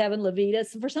things we have in Levita.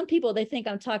 So for some people, they think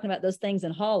I'm talking about those things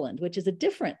in Holland, which is a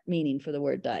different meaning for the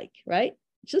word dyke, right?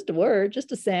 It's just a word,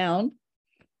 just a sound.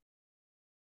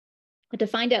 But to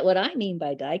find out what I mean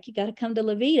by dyke, you got to come to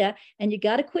Levita and you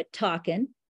got to quit talking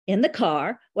in the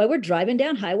car while we're driving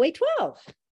down Highway 12.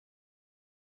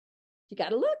 You got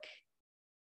to look.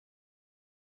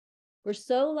 We're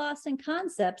so lost in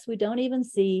concepts, we don't even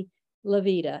see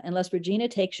Levita unless Regina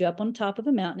takes you up on top of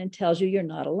a mountain and tells you you're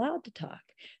not allowed to talk.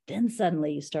 Then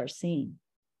suddenly you start seeing.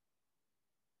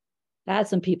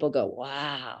 That's when people go,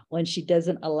 wow, when she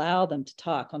doesn't allow them to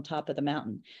talk on top of the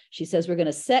mountain. She says, we're going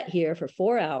to sit here for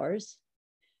 4 hours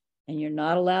and you're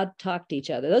not allowed to talk to each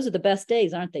other. Those are the best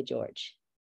days, aren't they, George?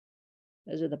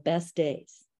 Those are the best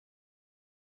days.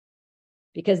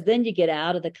 Because then you get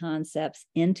out of the concepts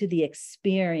into the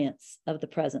experience of the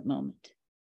present moment.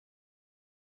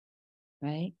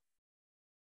 Right?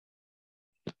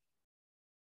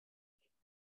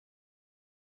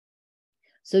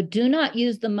 So do not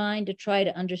use the mind to try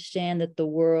to understand that the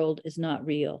world is not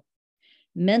real.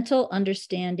 Mental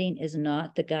understanding is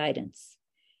not the guidance.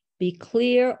 Be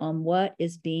clear on what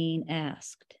is being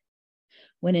asked.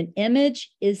 When an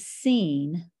image is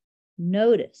seen,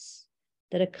 notice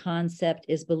that a concept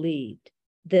is believed.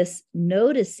 This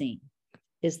noticing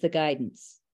is the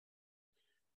guidance.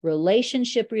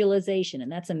 Relationship realization,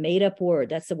 and that's a made-up word.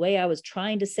 That's the way I was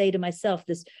trying to say to myself,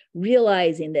 this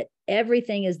realizing that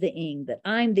everything is the ing, that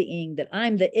I'm the ing, that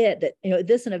I'm the it, that, you know,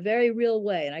 this in a very real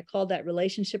way. And I called that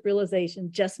relationship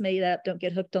realization, just made up. Don't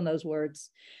get hooked on those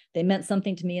words. They meant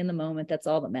something to me in the moment. That's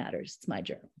all that matters. It's my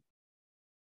journal.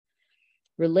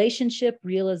 Relationship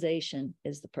realization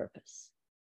is the purpose.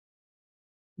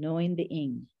 Knowing the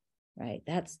ing, right?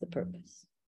 That's the purpose.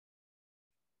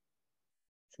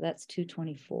 So that's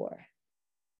 224.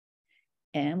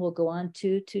 And we'll go on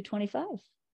to 225.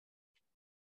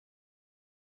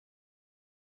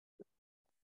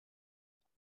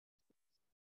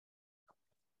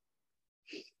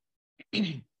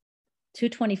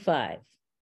 (225).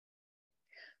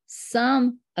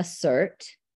 Some assert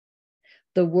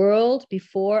the world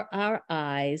before our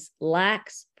eyes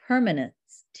lacks permanence.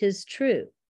 'Tis true,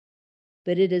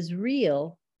 but it is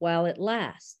real while it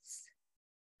lasts.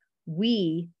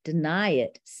 We deny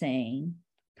it, saying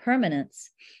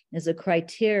permanence is a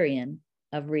criterion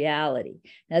of reality.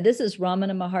 Now, this is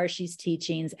Ramana Maharshi's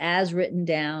teachings as written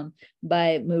down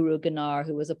by Muruganar,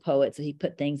 who was a poet. So he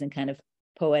put things in kind of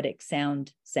poetic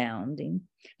sounding,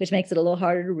 which makes it a little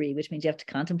harder to read, which means you have to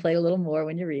contemplate a little more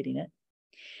when you're reading it.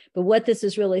 But what this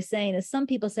is really saying is some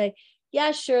people say,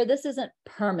 yeah, sure, this isn't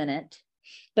permanent,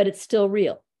 but it's still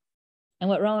real. And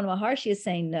what Ramana Maharshi is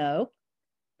saying, no,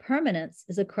 permanence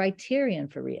is a criterion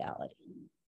for reality.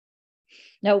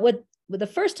 Now, the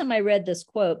first time I read this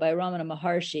quote by Ramana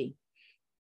Maharshi,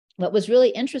 what was really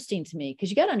interesting to me, because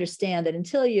you got to understand that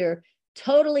until you're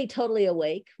totally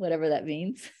awake, whatever that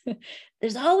means,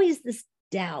 there's always this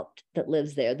doubt that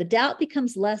lives there. The doubt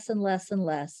becomes less and less and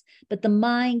less, but the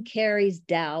mind carries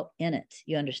doubt in it,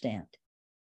 you understand?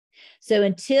 So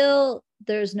until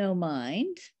there's no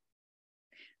mind,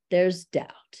 there's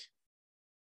doubt.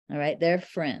 All right, they're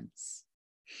friends.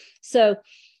 So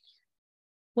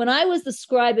when I was the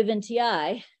scribe of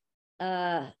NTI,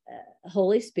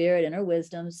 Holy Spirit, inner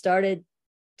wisdom, started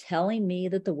telling me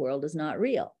that the world is not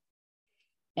real.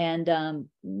 And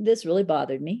this really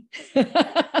bothered me.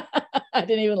 I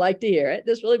didn't even like to hear it.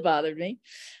 This really bothered me.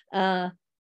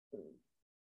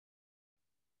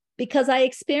 Because I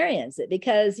experience it.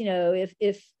 Because, you know,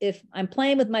 if I'm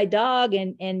playing with my dog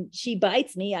and she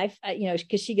bites me, I you know,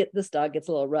 because this dog gets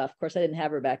a little rough. Of course, I didn't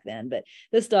have her back then, but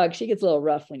this dog, she gets a little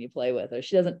rough when you play with her.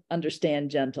 She doesn't understand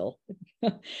gentle.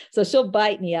 So she'll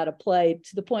bite me out of play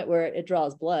to the point where it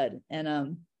draws blood.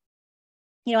 And,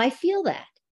 you know, I feel that.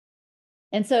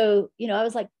 And so, you know, I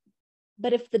was like,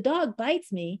 but if the dog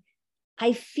bites me,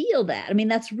 I feel that. I mean,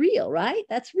 that's real, right?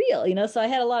 That's real, you know? So I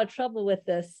had a lot of trouble with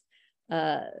this,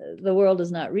 the world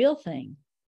is not real thing.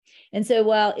 And so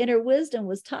while inner wisdom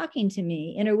was talking to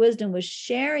me, inner wisdom was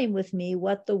sharing with me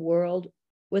what the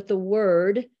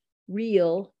word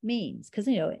real means. Because,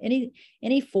 you know,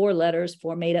 any 4 letters,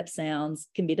 4 made up sounds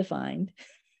can be defined.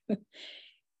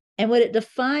 And what it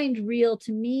defined real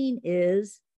to mean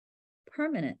is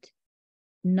permanent,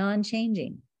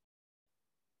 non-changing.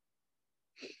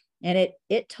 And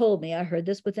it told me, I heard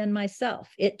this within myself.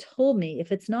 It told me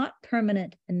if it's not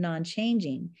permanent and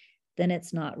non-changing, then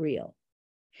it's not real.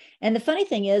 And the funny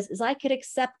thing is I could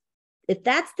accept, if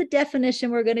that's the definition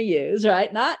we're going to use,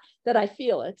 right? Not that I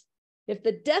feel it. If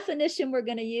the definition we're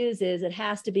going to use is it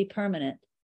has to be permanent,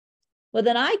 well,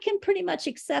 then I can pretty much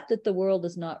accept that the world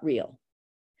is not real.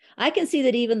 I can see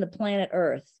that even the planet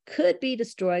Earth could be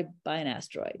destroyed by an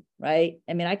asteroid, right?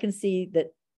 I mean, I can see that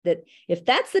if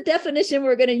that's the definition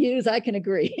we're going to use, I can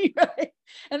agree, right?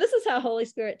 And this is how Holy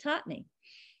Spirit taught me,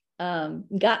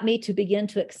 got me to begin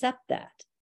to accept that.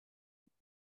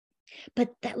 But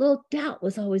that little doubt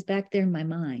was always back there in my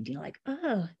mind, like,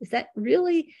 oh, is that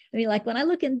really? I mean, like when I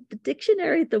look in the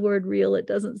dictionary at the word real, it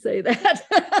doesn't say that,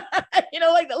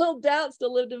 like the little doubt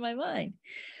still lived in my mind.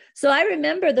 So I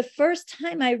remember the first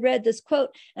time I read this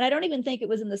quote, and I don't even think it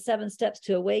was in the 7 Steps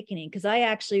to Awakening, because I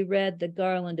actually read the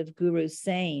Garland of Guru's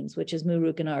Sayings, which is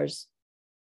Muruganar's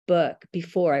book,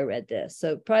 before I read this.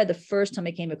 So probably the first time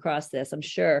I came across this, I'm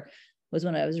sure, was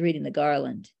when I was reading the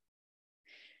Garland.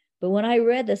 But when I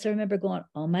read this, I remember going,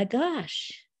 oh my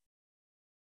gosh,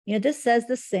 this says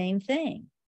the same thing.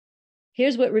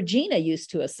 Here's what Regina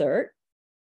used to assert.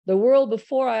 The world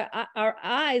before our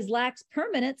eyes lacks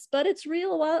permanence, but it's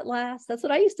real while it lasts. That's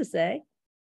what I used to say.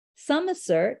 Some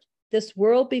assert this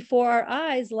world before our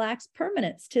eyes lacks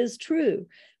permanence. 'Tis true,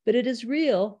 but it is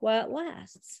real while it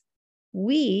lasts.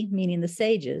 We, meaning the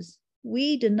sages,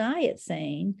 we deny it,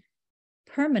 saying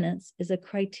permanence is a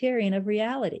criterion of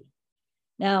reality.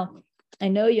 Now, I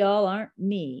know y'all aren't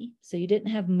me, so you didn't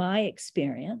have my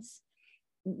experience.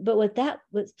 But what that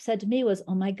was said to me was,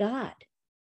 oh my God.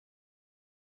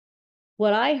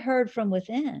 What I heard from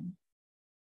within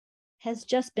has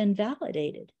just been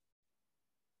validated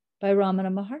by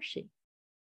Ramana Maharshi.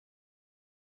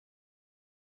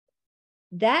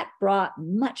 That brought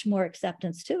much more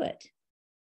acceptance to it.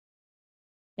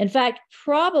 In fact,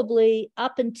 probably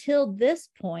up until this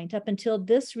point, up until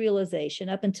this realization,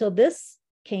 up until this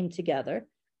came together,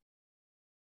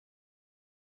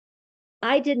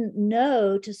 I didn't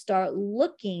know to start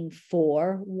looking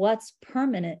for what's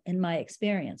permanent in my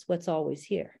experience, what's always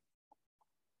here.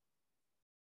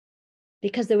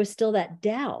 Because there was still that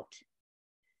doubt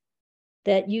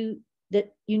that you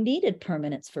needed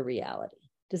permanence for reality.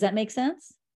 Does that make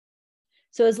sense?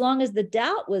 So as long as the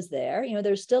doubt was there,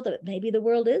 there's still that maybe the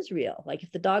world is real. Like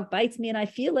if the dog bites me and I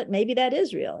feel it, maybe that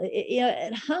is real.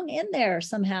 It hung in there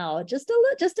somehow, just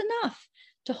enough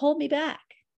to hold me back.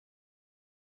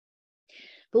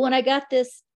 But when I got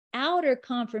this outer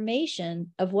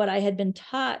confirmation of what I had been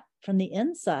taught from the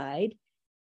inside,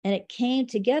 and it came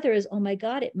together as, oh my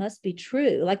God, it must be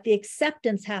true. Like the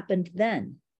acceptance happened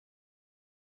then.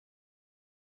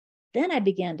 Then I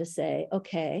began to say,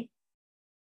 okay,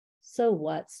 so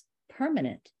what's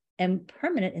permanent? And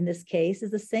permanent in this case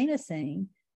is the same as saying,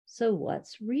 so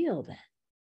what's real then?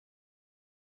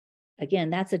 Again,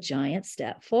 that's a giant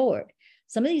step forward.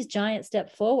 Some of these giant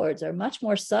step forwards are much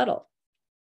more subtle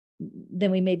than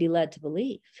we may be led to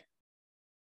believe.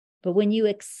 But when you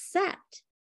accept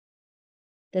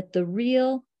that the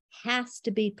real has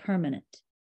to be permanent,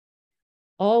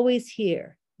 always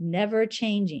here, never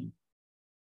changing,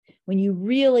 when you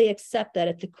really accept that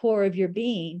at the core of your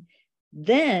being,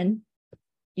 then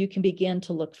you can begin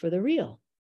to look for the real.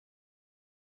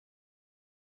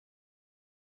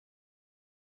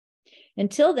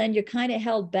 Until then, you're kind of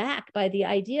held back by the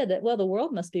idea that, well, the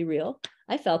world must be real.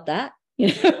 I felt that.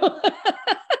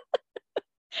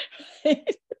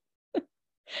 Right?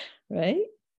 Right?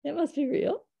 It must be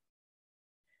real.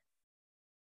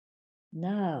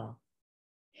 No.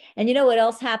 And you know what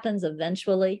else happens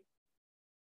eventually?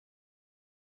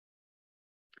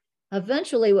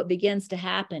 Eventually, what begins to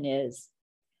happen is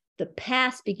the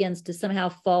past begins to somehow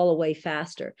fall away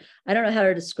faster. I don't know how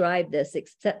to describe this,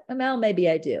 except, well, maybe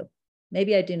I do.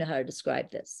 Maybe I do know how to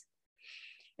describe this.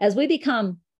 As we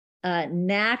become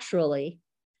naturally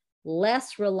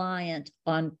less reliant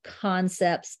on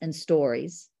concepts and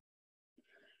stories,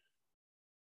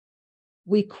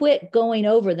 we quit going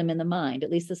over them in the mind. At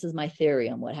least this is my theory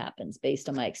on what happens based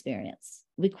on my experience.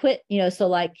 We quit, so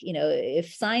like,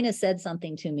 if Sina said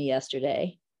something to me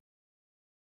yesterday,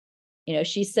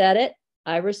 she said it,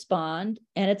 I respond,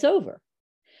 and it's over.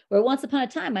 Where once upon a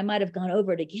time, I might have gone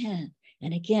over it again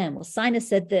and again. Well, Sina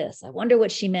said this. I wonder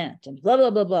what she meant, and blah, blah,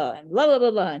 blah, blah, and blah, blah,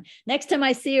 blah, blah. And next time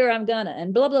I see her, I'm gonna,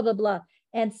 and blah, blah, blah, blah.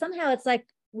 And somehow it's like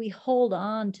we hold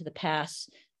on to the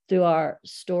past through our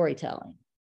storytelling.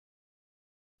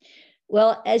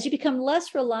 Well, as you become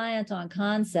less reliant on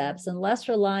concepts and less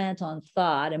reliant on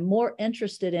thought and more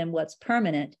interested in what's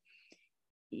permanent,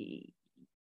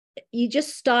 you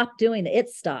just stop doing it. It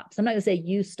stops. I'm not going to say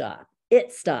you stop.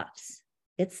 It stops.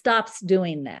 It stops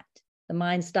doing that. The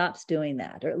mind stops doing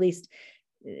that, or at least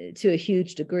to a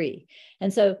huge degree.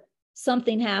 And so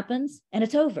something happens and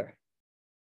it's over.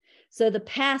 So the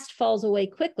past falls away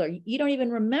quicker. You don't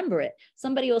even remember it.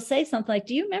 Somebody will say something like,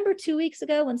 do you remember 2 weeks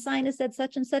ago when Sinus said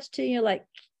such and such to you? You're like,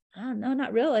 oh, no,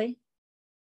 not really.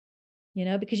 You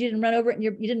know, because you didn't run over it and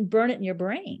you didn't burn it in your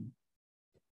brain.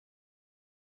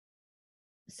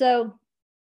 So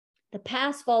the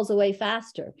past falls away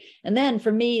faster. And then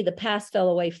for me, the past fell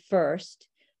away first.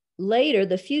 Later,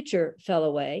 the future fell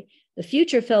away. The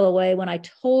future fell away when I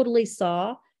totally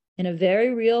saw in a very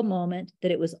real moment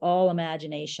that it was all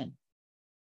imagination.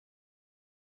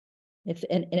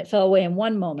 And it fell away in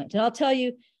one moment. And I'll tell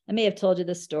you, I may have told you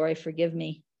this story. Forgive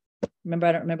me. Remember,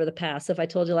 I don't remember the past. So if I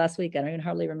told you last week, I don't even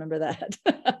hardly remember that.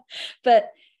 But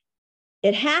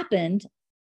it happened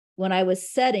when I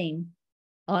was setting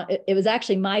on, it was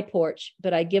actually my porch,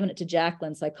 but I'd given it to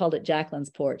Jacqueline. So I called it Jacqueline's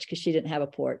porch because she didn't have a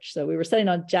porch. So we were sitting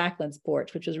on Jacqueline's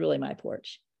porch, which was really my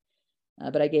porch.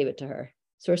 But I gave it to her.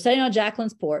 So we're sitting on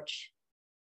Jacqueline's porch.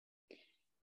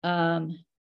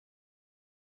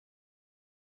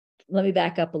 Let me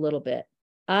back up a little bit.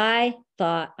 I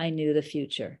thought I knew the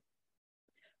future.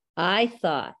 I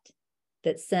thought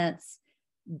that since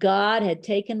God had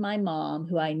taken my mom,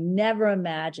 who I never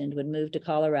imagined would move to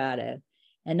Colorado,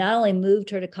 and not only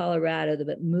moved her to Colorado,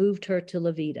 but moved her to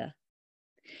La Vida,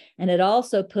 and had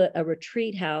also put a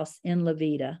retreat house in La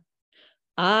Vida,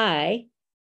 I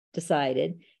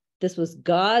decided this was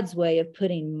God's way of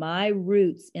putting my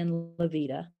roots in La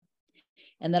Vida,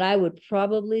 and that I would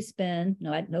probably spend,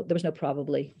 no, there was no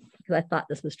probably, because I thought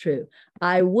this was true.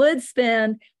 I would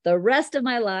spend the rest of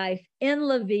my life in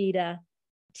La Vida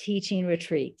teaching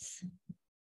retreats.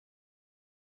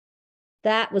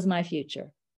 That was my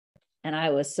future, and I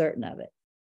was certain of it.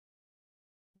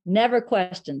 Never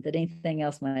questioned that anything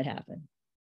else might happen.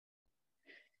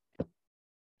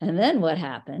 And then what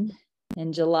happened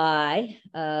in July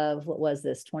of, what was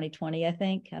this, 2020, I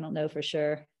think? I don't know for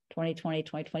sure. 2020,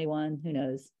 2021, who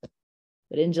knows?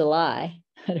 But in July,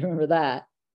 I remember that,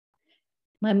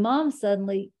 my mom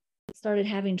suddenly started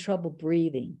having trouble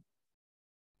breathing.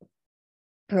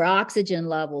 Her oxygen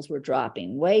levels were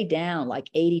dropping way down, like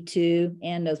 82.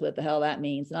 Ann knows what the hell that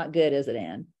means. Not good, is it,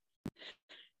 Ann?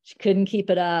 She couldn't keep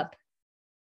it up.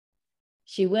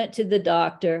 She went to the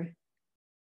doctor,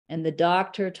 and the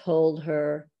doctor told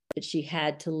her that she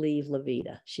had to leave La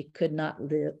Vida. She could not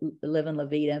live in La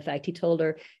Vida. In fact, he told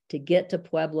her to get to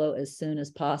Pueblo as soon as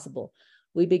possible.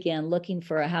 We began looking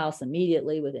for a house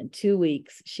immediately. Within 2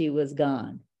 weeks, she was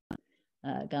gone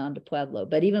to Pueblo.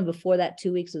 But even before that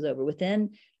 2 weeks was over, within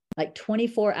like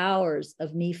 24 hours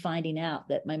of me finding out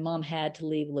that my mom had to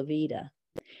leave La Vida,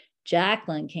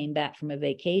 Jacqueline came back from a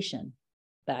vacation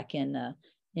back in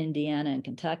Indiana and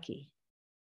Kentucky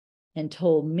and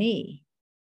told me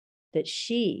that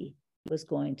she was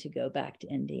going to go back to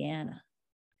Indiana.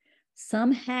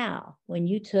 Somehow, when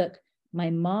you took my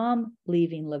mom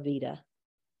leaving La Vida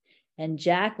and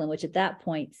Jacqueline, which at that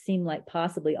point seemed like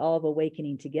possibly all of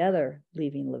awakening together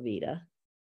leaving La Vida,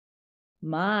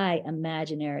 my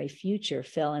imaginary future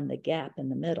fell in the gap in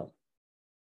the middle.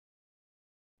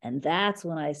 And that's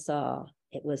when I saw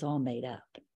it was all made up.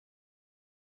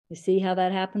 You see how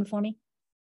that happened for me?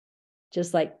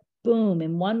 Just like boom,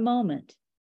 in one moment,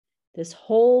 this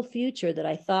whole future that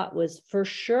I thought was for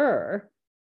sure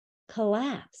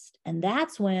collapsed. And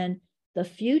that's when the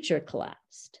future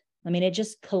collapsed. I mean, it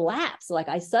just collapsed. Like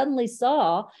I suddenly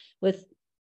saw with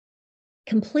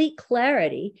complete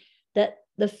clarity that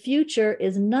the future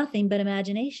is nothing but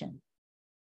imagination.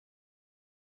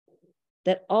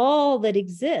 That all that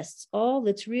exists, all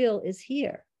that's real is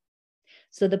here.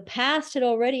 So the past had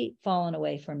already fallen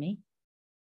away from me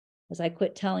as I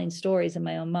quit telling stories in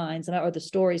my own minds, or the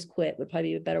stories quit would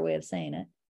probably be a better way of saying it.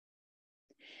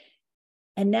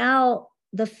 And now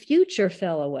the future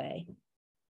fell away.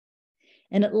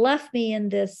 And it left me in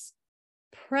this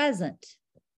present.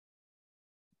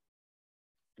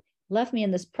 Now,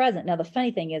 the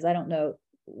funny thing is, I don't know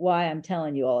why I'm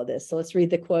telling you all of this. So let's read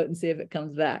the quote and see if it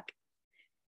comes back.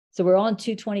 So we're on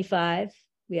 225.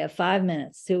 We have 5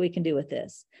 minutes. See what we can do with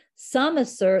this. Some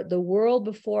assert the world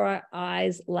before our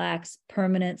eyes lacks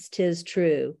permanence, 'tis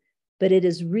true, but it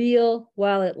is real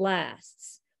while it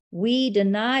lasts. We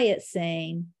deny it,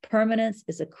 saying permanence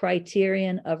is a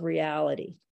criterion of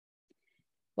reality.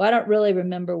 Well, I don't really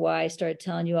remember why I started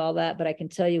telling you all that, but I can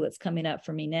tell you what's coming up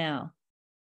for me now.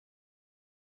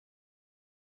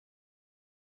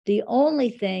 The only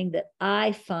thing that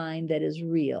I find that is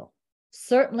real,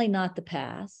 certainly not the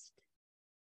past,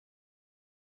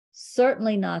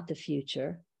 certainly not the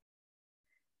future.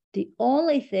 The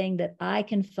only thing that I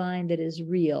can find that is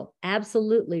real,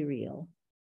 absolutely real,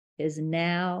 is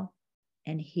now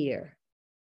and here.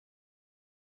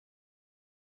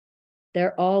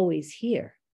 They're always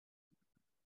here.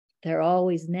 They're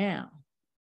always now.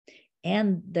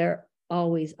 And they're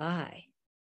always I.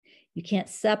 You can't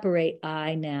separate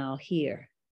I, now, here.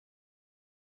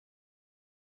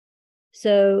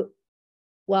 So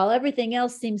while everything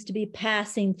else seems to be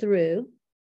passing through,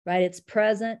 right? It's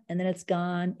present and then it's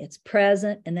gone. It's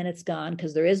present and then it's gone,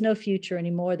 because there is no future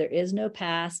anymore. There is no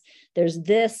past. There's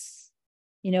this,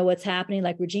 what's happening,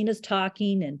 like Regina's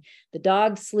talking and the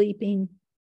dog's sleeping.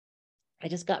 I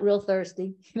just got real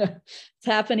thirsty. It's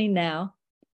happening now,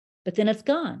 but then it's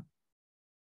gone.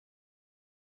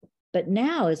 But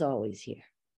now is always here.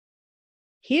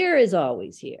 Here is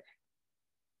always here.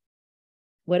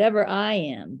 Whatever I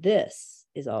am, this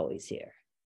is always here.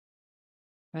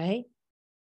 Right?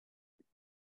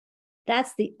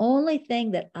 That's the only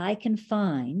thing that I can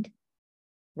find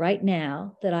right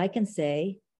now that I can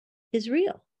say is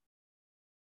real.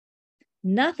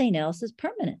 Nothing else is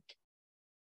permanent.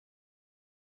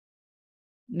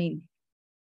 I mean,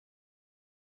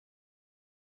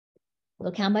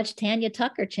 look how much Tanya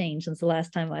Tucker changed since the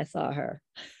last time I saw her.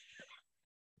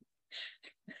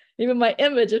 Even my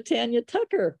image of Tanya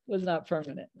Tucker was not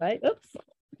permanent, right? Oops,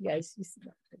 you guys, you see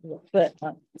that foot.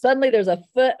 Suddenly there's a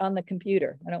foot on the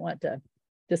computer. I don't want to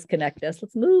disconnect this.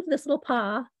 Let's move this little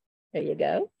paw. There you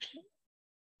go.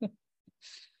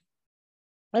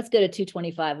 Let's go to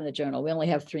 225 in the journal. We only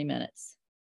have 3 minutes.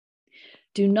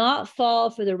 Do not fall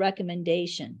for the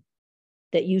recommendation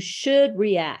that you should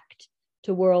react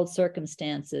to world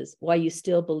circumstances while you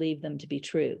still believe them to be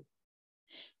true.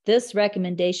 This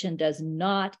recommendation does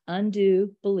not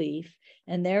undo belief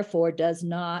and therefore does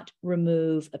not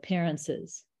remove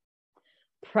appearances.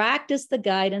 Practice the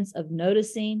guidance of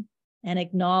noticing and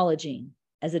acknowledging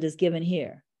as it is given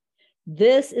here.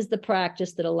 This is the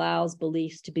practice that allows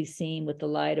beliefs to be seen with the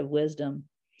light of wisdom.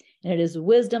 And it is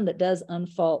wisdom that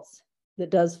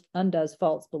undoes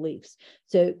false beliefs.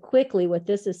 So quickly, what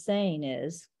this is saying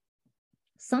is,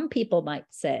 some people might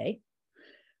say,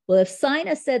 well, if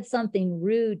Sina said something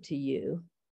rude to you,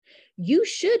 you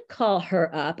should call her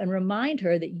up and remind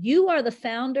her that you are the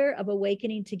founder of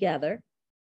Awakening Together,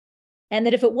 and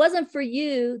that if it wasn't for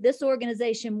you, this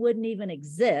organization wouldn't even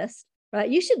exist, right?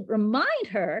 You should remind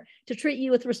her to treat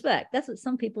you with respect. That's what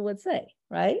some people would say,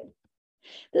 right?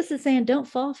 This is saying, don't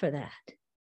fall for that.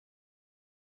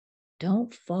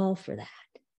 Don't fall for that.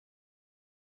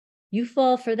 You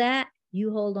fall for that,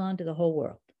 you hold on to the whole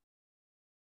world.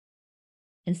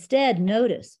 Instead,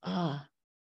 notice,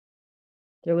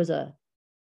 there was a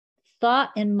thought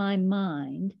in my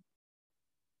mind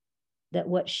that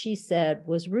what she said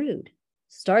was rude.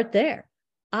 Start there.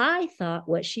 I thought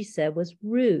what she said was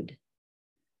rude.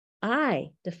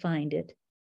 I defined it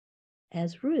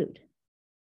as rude.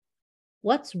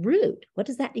 What's rude? What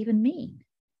does that even mean?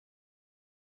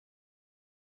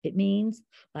 It means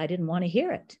I didn't want to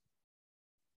hear it.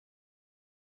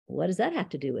 What does that have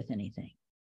to do with anything?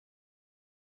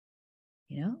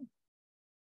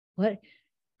 What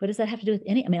does that have to do with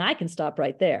any? I mean, I can stop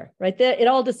right there. Right there, it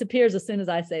all disappears as soon as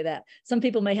I say that. Some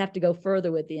people may have to go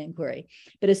further with the inquiry.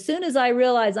 But as soon as I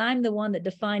realize I'm the one that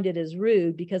defined it as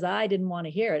rude because I didn't want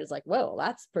to hear it, it's like, whoa,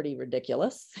 that's pretty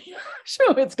ridiculous.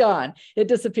 Sure, it's gone. It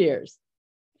disappears.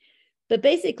 But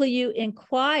basically, you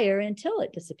inquire until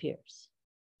it disappears,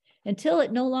 until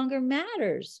it no longer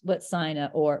matters what Sina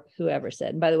or whoever said.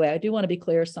 And by the way, I do want to be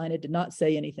clear, Sina did not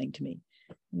say anything to me.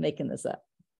 I'm making this up.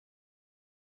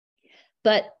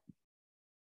 But,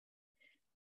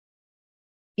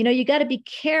 you got to be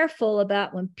careful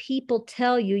about when people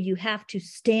tell you you have to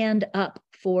stand up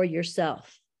for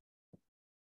yourself.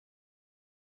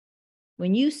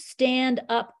 When you stand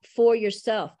up for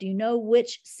yourself, do you know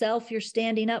which self you're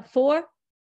standing up for?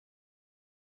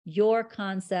 Your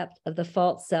concept of the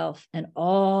false self and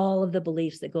all of the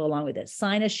beliefs that go along with it.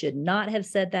 Sina should not have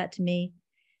said that to me.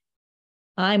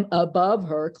 I'm above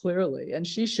her, clearly, and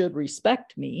she should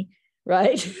respect me,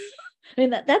 right? I mean,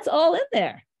 that's all in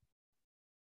there.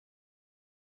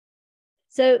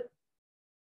 So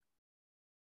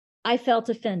I felt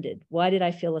offended. Why did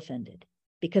I feel offended?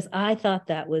 Because I thought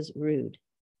that was rude.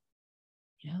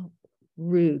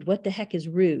 Rude. What the heck is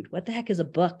rude? What the heck is a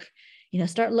book?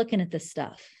 Start looking at this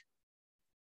stuff.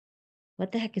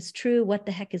 What the heck is true? What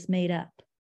the heck is made up?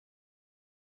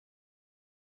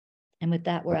 And with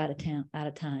that, we're out of time.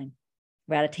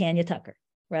 We're out of Tanya Tucker.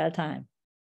 We're out of time.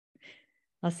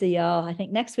 I'll see y'all. I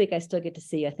think next week I still get to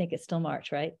see you. I think it's still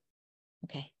March, right?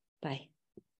 Okay, bye.